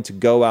 I'm willing to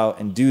go out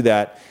and do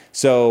that.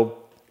 So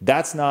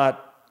that's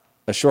not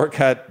a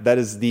shortcut. That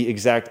is the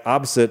exact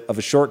opposite of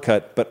a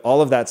shortcut, but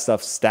all of that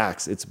stuff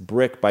stacks. It's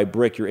brick by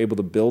brick. You're able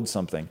to build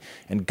something.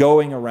 And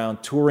going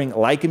around touring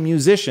like a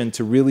musician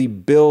to really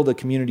build a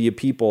community of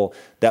people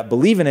that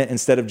believe in it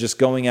instead of just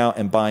going out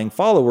and buying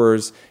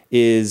followers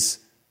is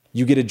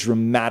you get a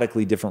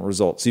dramatically different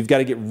result. So you've got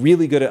to get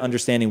really good at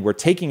understanding where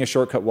taking a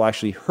shortcut will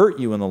actually hurt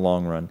you in the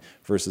long run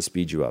versus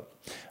speed you up.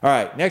 All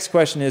right, next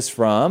question is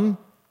from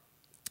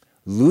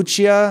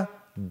Lucia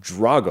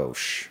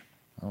Dragos.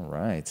 All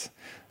right.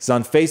 So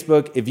on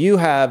Facebook, if you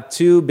have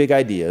two big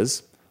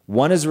ideas,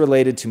 one is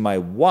related to my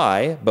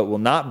why, but will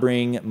not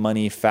bring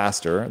money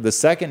faster. The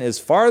second is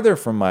farther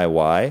from my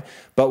why,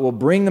 but will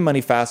bring the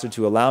money faster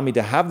to allow me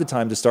to have the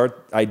time to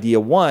start idea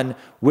one.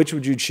 Which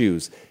would you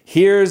choose?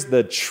 Here's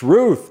the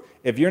truth.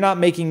 If you're not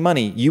making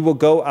money, you will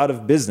go out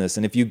of business.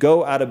 And if you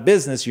go out of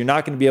business, you're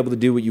not going to be able to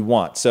do what you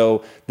want.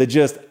 So the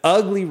just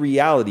ugly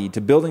reality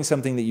to building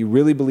something that you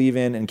really believe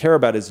in and care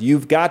about is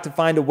you've got to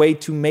find a way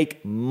to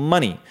make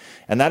money.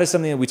 And that is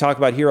something that we talk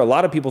about here. A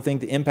lot of people think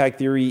the impact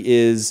theory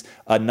is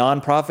a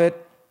nonprofit.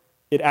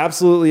 It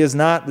absolutely is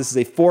not. This is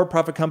a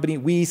for-profit company.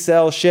 We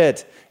sell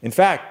shit. In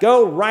fact,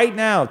 go right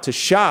now to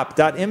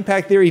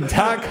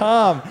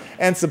shop.impacttheory.com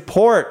and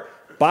support.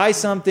 Buy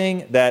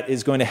something that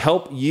is going to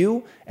help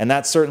you, and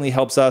that certainly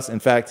helps us. In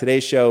fact,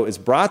 today's show is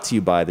brought to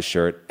you by the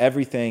shirt,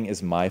 Everything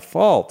is My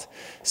Fault.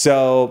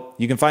 So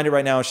you can find it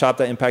right now at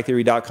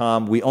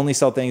shop.impacttheory.com. We only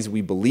sell things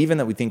we believe in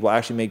that we think will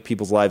actually make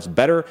people's lives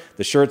better.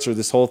 The shirts are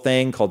this whole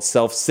thing called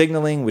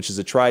self-signaling, which is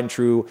a tried and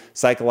true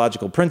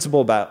psychological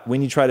principle about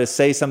when you try to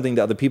say something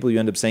to other people, you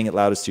end up saying it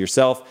loudest to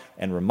yourself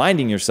and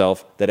reminding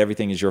yourself that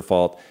everything is your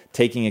fault.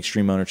 Taking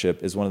extreme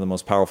ownership is one of the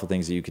most powerful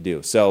things that you could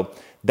do. So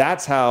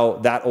that's how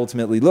that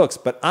ultimately looks.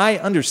 But I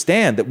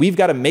understand that we've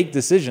got to make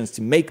decisions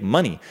to make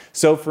money.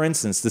 So for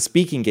instance, the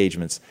speaking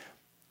engagements,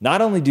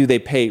 not only do they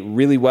pay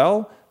really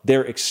well,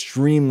 they're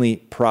extremely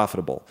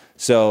profitable.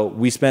 So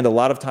we spend a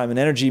lot of time and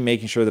energy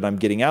making sure that I'm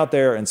getting out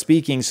there and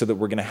speaking so that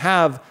we're going to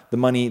have the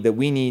money that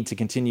we need to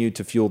continue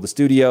to fuel the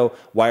studio.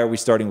 Why are we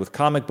starting with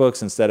comic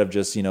books instead of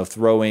just,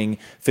 throwing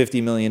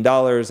 $50 million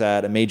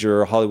at a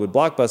major Hollywood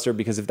blockbuster?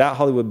 Because if that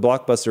Hollywood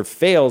blockbuster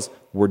fails,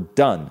 we're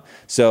done.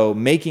 So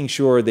making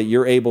sure that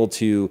you're able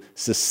to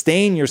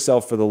sustain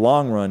yourself for the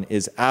long run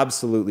is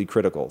absolutely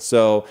critical.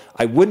 So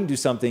I wouldn't do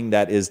something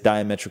that is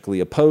diametrically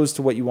opposed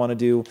to what you want to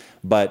do,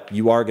 but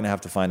you are going to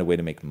have to find a way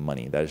to make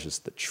money. That is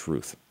just the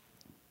truth.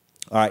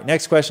 All right,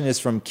 next question is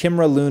from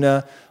Kimra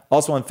Luna,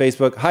 also on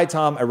Facebook. Hi,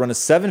 Tom. I run a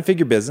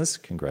 7-figure business.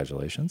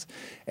 Congratulations.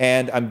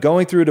 And I'm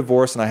going through a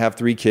divorce and I have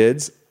 3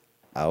 kids.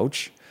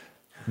 Ouch.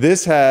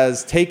 This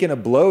has taken a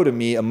blow to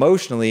me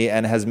emotionally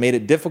and has made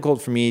it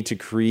difficult for me to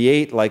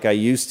create like I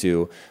used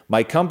to.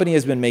 My company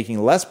has been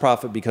making less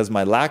profit because of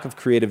my lack of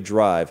creative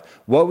drive.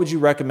 What would you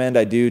recommend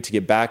I do to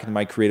get back into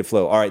my creative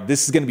flow? All right,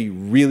 this is going to be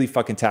really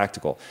fucking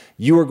tactical.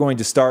 You are going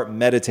to start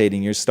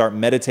meditating. You're start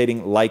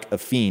meditating like a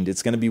fiend.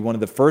 It's going to be one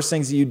of the first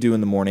things that you do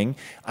in the morning.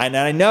 And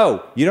I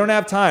know you don't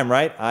have time,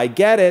 right? I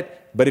get it.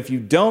 But if you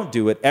don't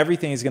do it,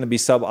 everything is going to be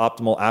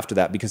suboptimal after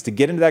that, because to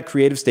get into that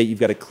creative state, you've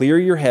got to clear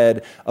your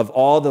head of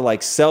all the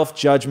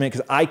self-judgment,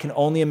 because I can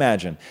only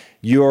imagine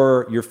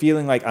you're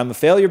feeling like I'm a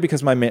failure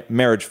because my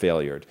marriage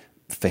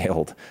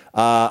failed.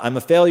 I'm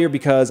a failure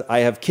because I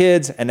have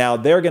kids and now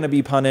they're going to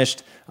be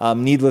punished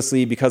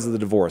needlessly because of the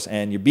divorce.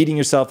 And you're beating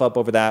yourself up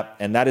over that.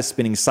 And that is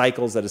spinning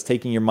cycles. That is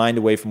taking your mind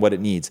away from what it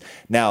needs.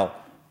 Now,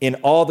 in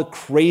all the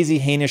crazy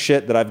heinous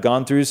shit that I've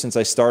gone through since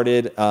I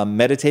started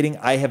meditating,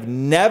 I have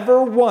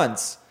never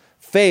once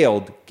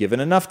failed, given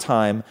enough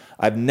time,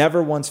 I've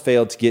never once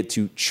failed to get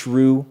to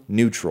true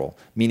neutral,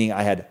 meaning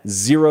I had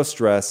zero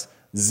stress,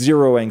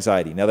 zero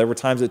anxiety. Now, there were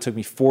times it took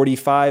me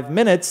 45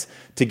 minutes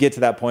to get to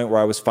that point where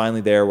I was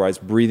finally there, where I was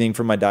breathing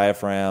from my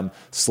diaphragm,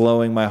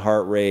 slowing my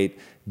heart rate,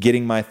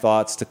 getting my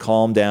thoughts to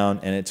calm down,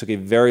 and it took a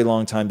very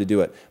long time to do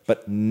it.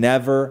 But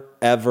never,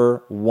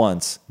 ever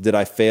once did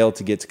I fail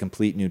to get to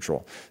complete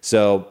neutral.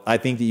 So I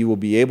think that you will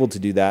be able to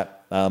do that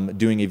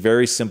doing a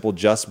very simple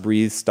just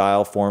breathe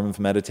style form of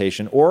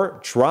meditation, or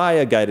try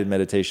a guided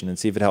meditation and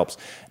see if it helps.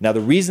 Now,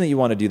 the reason that you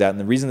want to do that, and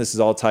the reason this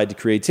is all tied to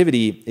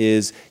creativity,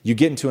 is you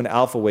get into an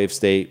alpha wave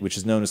state, which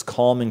is known as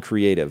calm and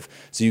creative.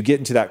 So you get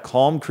into that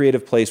calm,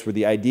 creative place where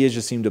the ideas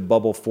just seem to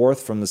bubble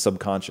forth from the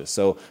subconscious.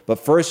 But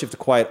first you have to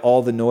quiet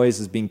all the noise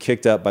that's being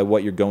kicked up by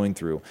what you're going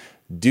through.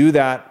 Do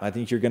that. I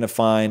think you're going to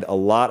find a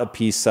lot of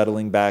peace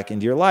settling back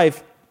into your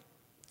life.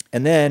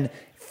 And then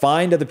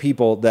find other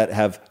people that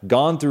have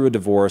gone through a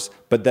divorce,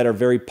 but that are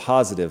very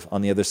positive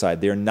on the other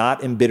side. They're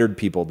not embittered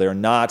people. They're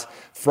not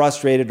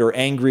frustrated or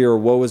angry or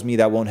woe is me.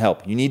 That won't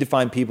help. You need to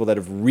find people that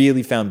have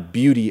really found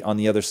beauty on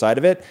the other side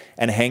of it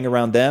and hang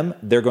around them.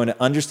 They're going to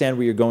understand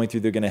what you're going through.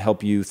 They're going to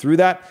help you through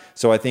that.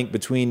 So I think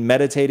between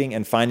meditating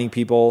and finding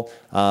people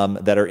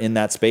that are in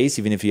that space,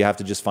 even if you have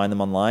to just find them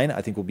online,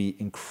 I think will be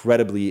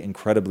incredibly,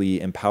 incredibly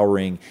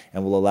empowering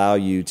and will allow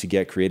you to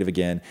get creative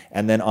again.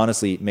 And then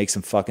honestly, make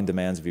some fucking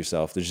demands of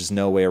yourself. There's just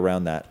no way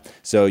around that.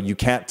 So you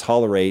can't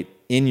tolerate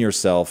in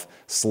yourself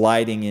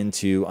sliding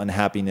into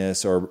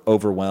unhappiness or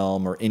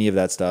overwhelm or any of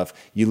that stuff.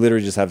 You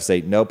literally just have to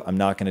say, nope, I'm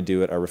not going to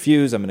do it. I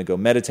refuse. I'm going to go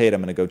meditate.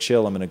 I'm going to go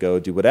chill. I'm going to go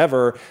do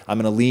whatever. I'm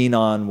going to lean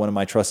on one of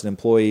my trusted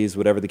employees,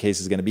 whatever the case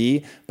is going to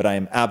be. But I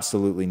am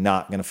absolutely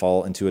not going to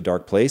fall into a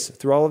dark place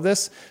through all of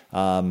this.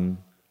 And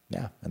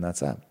that's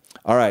that.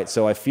 All right,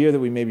 so I fear that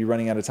we may be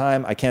running out of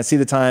time. I can't see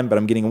the time, but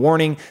I'm getting a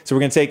warning. So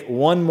we're going to take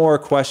one more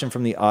question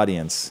from the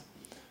audience.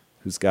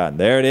 Who's got?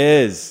 There it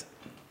is.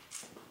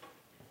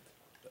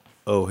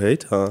 Oh, hey,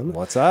 Tom.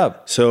 What's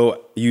up?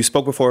 So you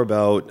spoke before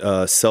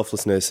about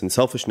selflessness and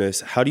selfishness.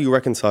 How do you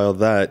reconcile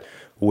that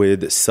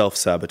with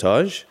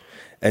self-sabotage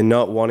and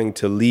not wanting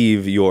to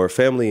leave your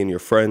family and your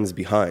friends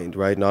behind,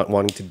 right? Not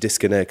wanting to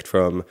disconnect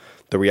from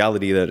the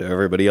reality that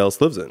everybody else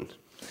lives in.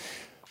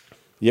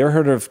 You ever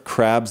heard of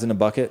crabs in a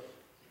bucket?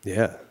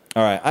 Yeah.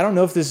 All right. I don't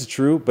know if this is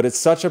true, but it's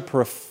such a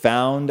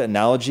profound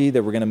analogy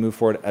that we're going to move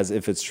forward as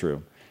if it's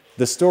true.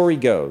 The story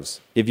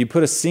goes, if you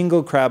put a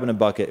single crab in a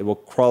bucket, it will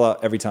crawl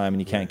out every time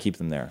and you can't keep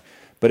them there.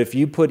 But if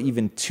you put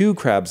even 2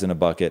 crabs in a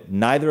bucket,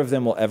 neither of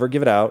them will ever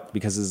give it out,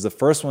 because as the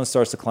first one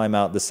starts to climb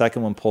out, the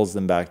second one pulls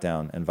them back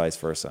down, and vice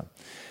versa.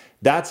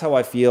 That's how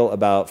I feel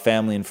about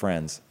family and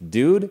friends.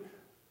 Dude,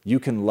 you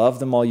can love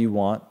them all you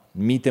want,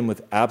 meet them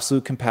with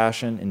absolute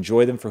compassion,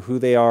 enjoy them for who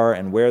they are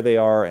and where they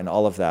are and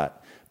all of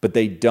that. But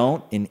they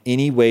don't in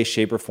any way,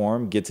 shape, or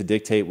form get to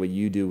dictate what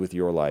you do with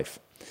your life.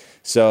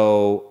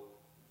 So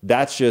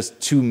that's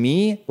just, to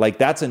me, like,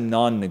 that's a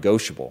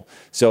non-negotiable.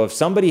 So if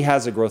somebody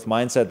has a growth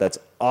mindset, that's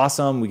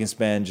awesome. We can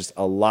spend just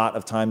a lot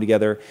of time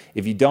together.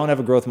 If you don't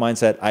have a growth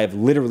mindset, I have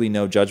literally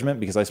no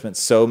judgment, because I spent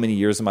so many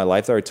years of my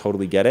life there. I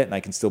totally get it. And I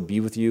can still be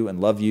with you and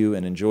love you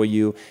and enjoy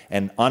you.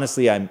 And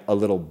honestly, I'm a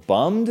little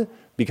bummed,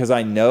 because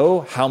I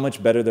know how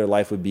much better their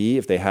life would be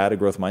if they had a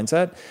growth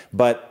mindset.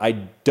 But I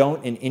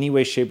don't in any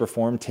way, shape, or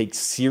form take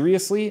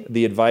seriously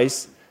the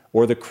advice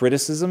or the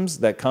criticisms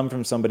that come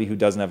from somebody who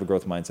doesn't have a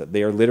growth mindset.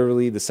 They are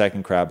literally the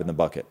second crab in the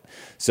bucket.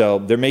 So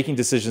they're making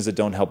decisions that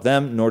don't help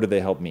them, nor do they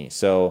help me.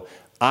 So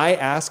I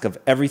ask of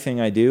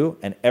everything I do,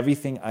 and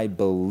everything I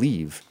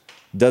believe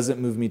doesn't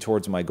move me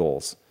towards my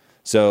goals.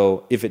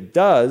 So if it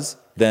does,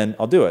 then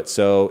I'll do it.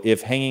 So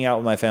if hanging out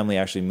with my family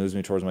actually moves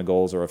me towards my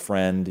goals, or a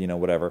friend,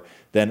 whatever,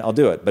 then I'll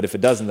do it. But if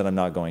it doesn't, then I'm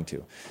not going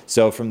to.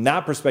 So from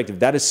that perspective,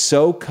 that is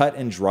so cut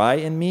and dry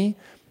in me.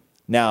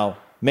 Now,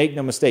 make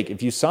no mistake,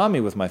 if you saw me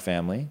with my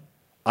family,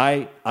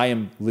 I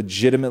am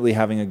legitimately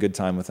having a good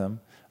time with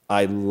them.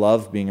 I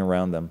love being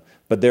around them,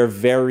 but there are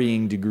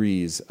varying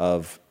degrees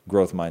of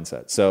growth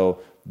mindset. So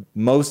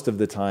most of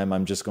the time,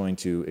 I'm just going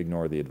to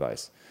ignore the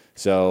advice.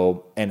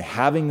 So, and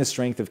having the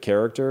strength of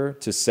character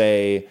to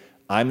say,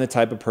 I'm the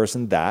type of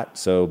person that,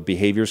 so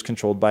behavior is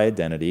controlled by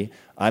identity.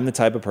 I'm the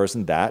type of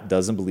person that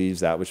does and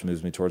believes that which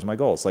moves me towards my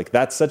goals. Like,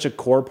 that's such a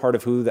core part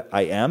of who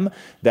I am,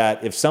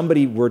 that if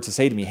somebody were to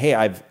say to me, hey,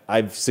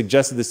 I've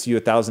suggested this to you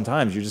 1,000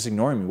 times, you're just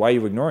ignoring me. Why are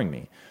you ignoring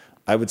me?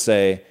 I would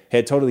say, hey,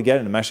 I totally get it.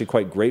 And I'm actually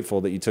quite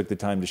grateful that you took the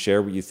time to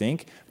share what you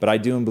think, but I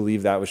do and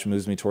believe that which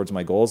moves me towards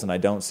my goals. And I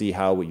don't see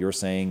how what you're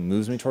saying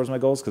moves me towards my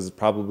goals, because it's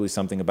probably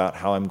something about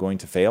how I'm going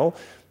to fail.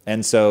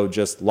 And so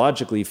just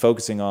logically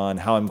focusing on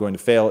how I'm going to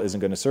fail isn't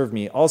going to serve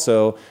me.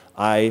 Also,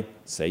 I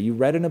say you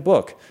read in a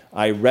book.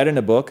 I read in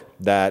a book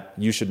that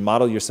you should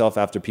model yourself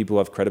after people who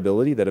have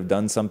credibility, that have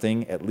done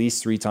something at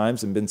least 3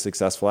 times and been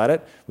successful at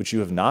it, which you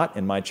have not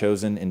in my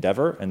chosen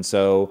endeavor. And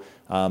so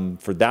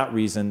for that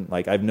reason,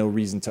 like, I have no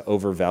reason to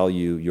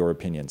overvalue your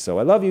opinion. So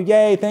I love you.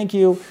 Yay. Thank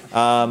you.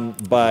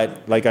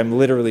 But like, I'm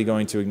literally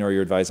going to ignore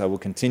your advice. I will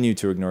continue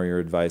to ignore your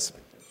advice.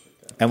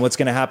 And what's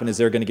going to happen is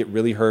they're going to get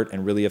really hurt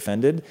and really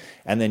offended.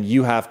 And then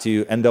you have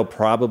to, and they'll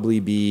probably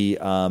be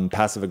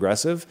passive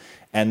aggressive.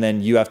 And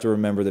then you have to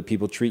remember that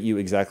people treat you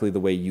exactly the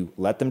way you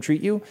let them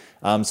treat you.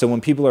 So when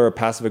people are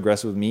passive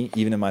aggressive with me,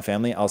 even in my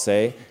family, I'll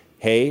say,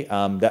 hey,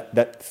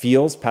 that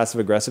feels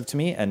passive aggressive to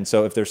me. And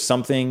so if there's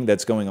something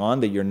that's going on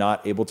that you're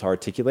not able to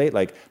articulate,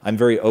 like, I'm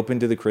very open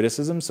to the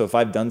criticism. So if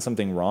I've done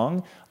something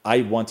wrong,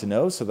 I want to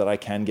know so that I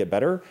can get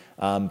better.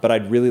 But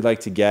I'd really like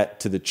to get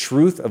to the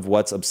truth of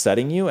what's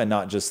upsetting you and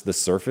not just the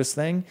surface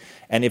thing.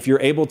 And if you're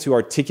able to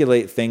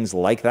articulate things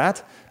like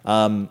that,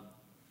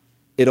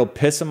 it'll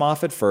piss them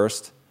off at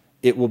first.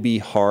 It will be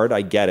hard.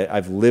 I get it.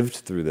 I've lived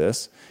through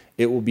this.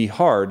 It will be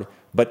hard.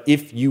 But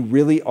if you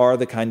really are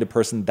the kind of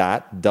person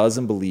that does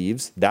and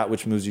believes that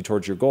which moves you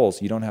towards your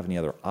goals, you don't have any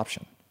other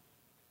option.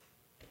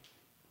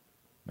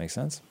 Make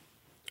sense?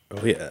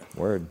 Oh, yeah.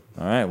 Word.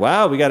 All right.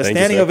 Wow, we got a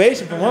standing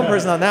ovation from one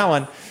person on that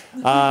one.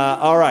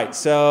 All right.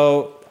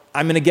 So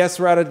I'm going to guess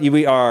we're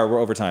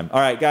over time. All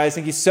right, guys,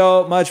 thank you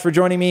so much for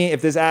joining me.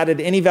 If this added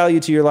any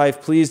value to your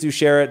life, please do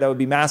share it. That would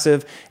be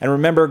massive. And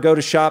remember, go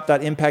to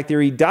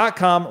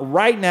shop.impacttheory.com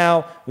right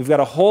now. We've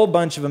got a whole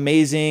bunch of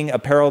amazing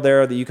apparel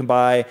there that you can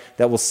buy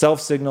that will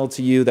self-signal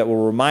to you, that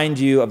will remind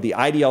you of the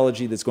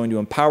ideology that's going to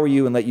empower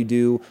you and let you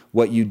do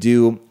what you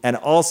do. And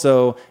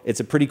also,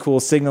 it's a pretty cool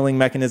signaling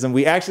mechanism.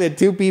 We actually had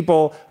 2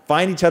 people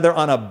find each other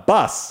on a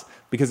bus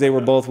because they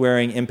were both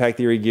wearing Impact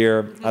Theory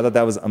gear. I thought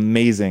that was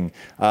amazing.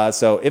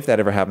 So if that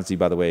ever happens to you,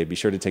 by the way, be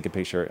sure to take a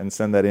picture and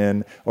send that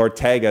in, or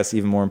tag us,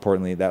 even more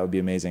importantly. That would be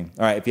amazing.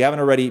 All right, if you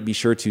haven't already, be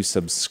sure to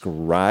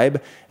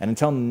subscribe. And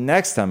until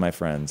next time, my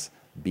friends,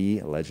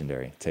 be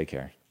legendary. Take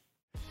care.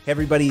 Hey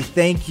everybody,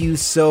 thank you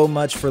so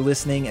much for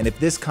listening. And if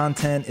this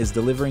content is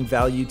delivering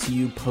value to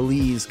you,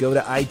 please go to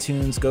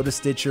iTunes, go to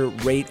Stitcher,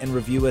 rate and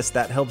review us.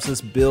 That helps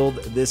us build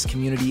this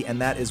community. And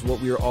that is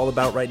what we are all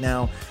about right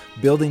now.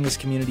 Building this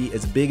community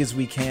as big as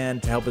we can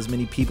to help as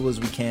many people as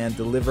we can,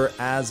 deliver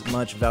as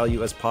much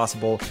value as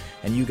possible.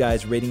 And you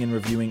guys rating and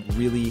reviewing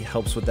really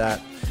helps with that.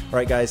 All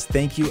right, guys,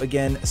 thank you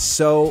again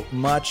so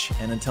much.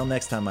 And until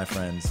next time, my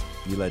friends,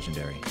 be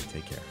legendary.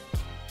 Take care.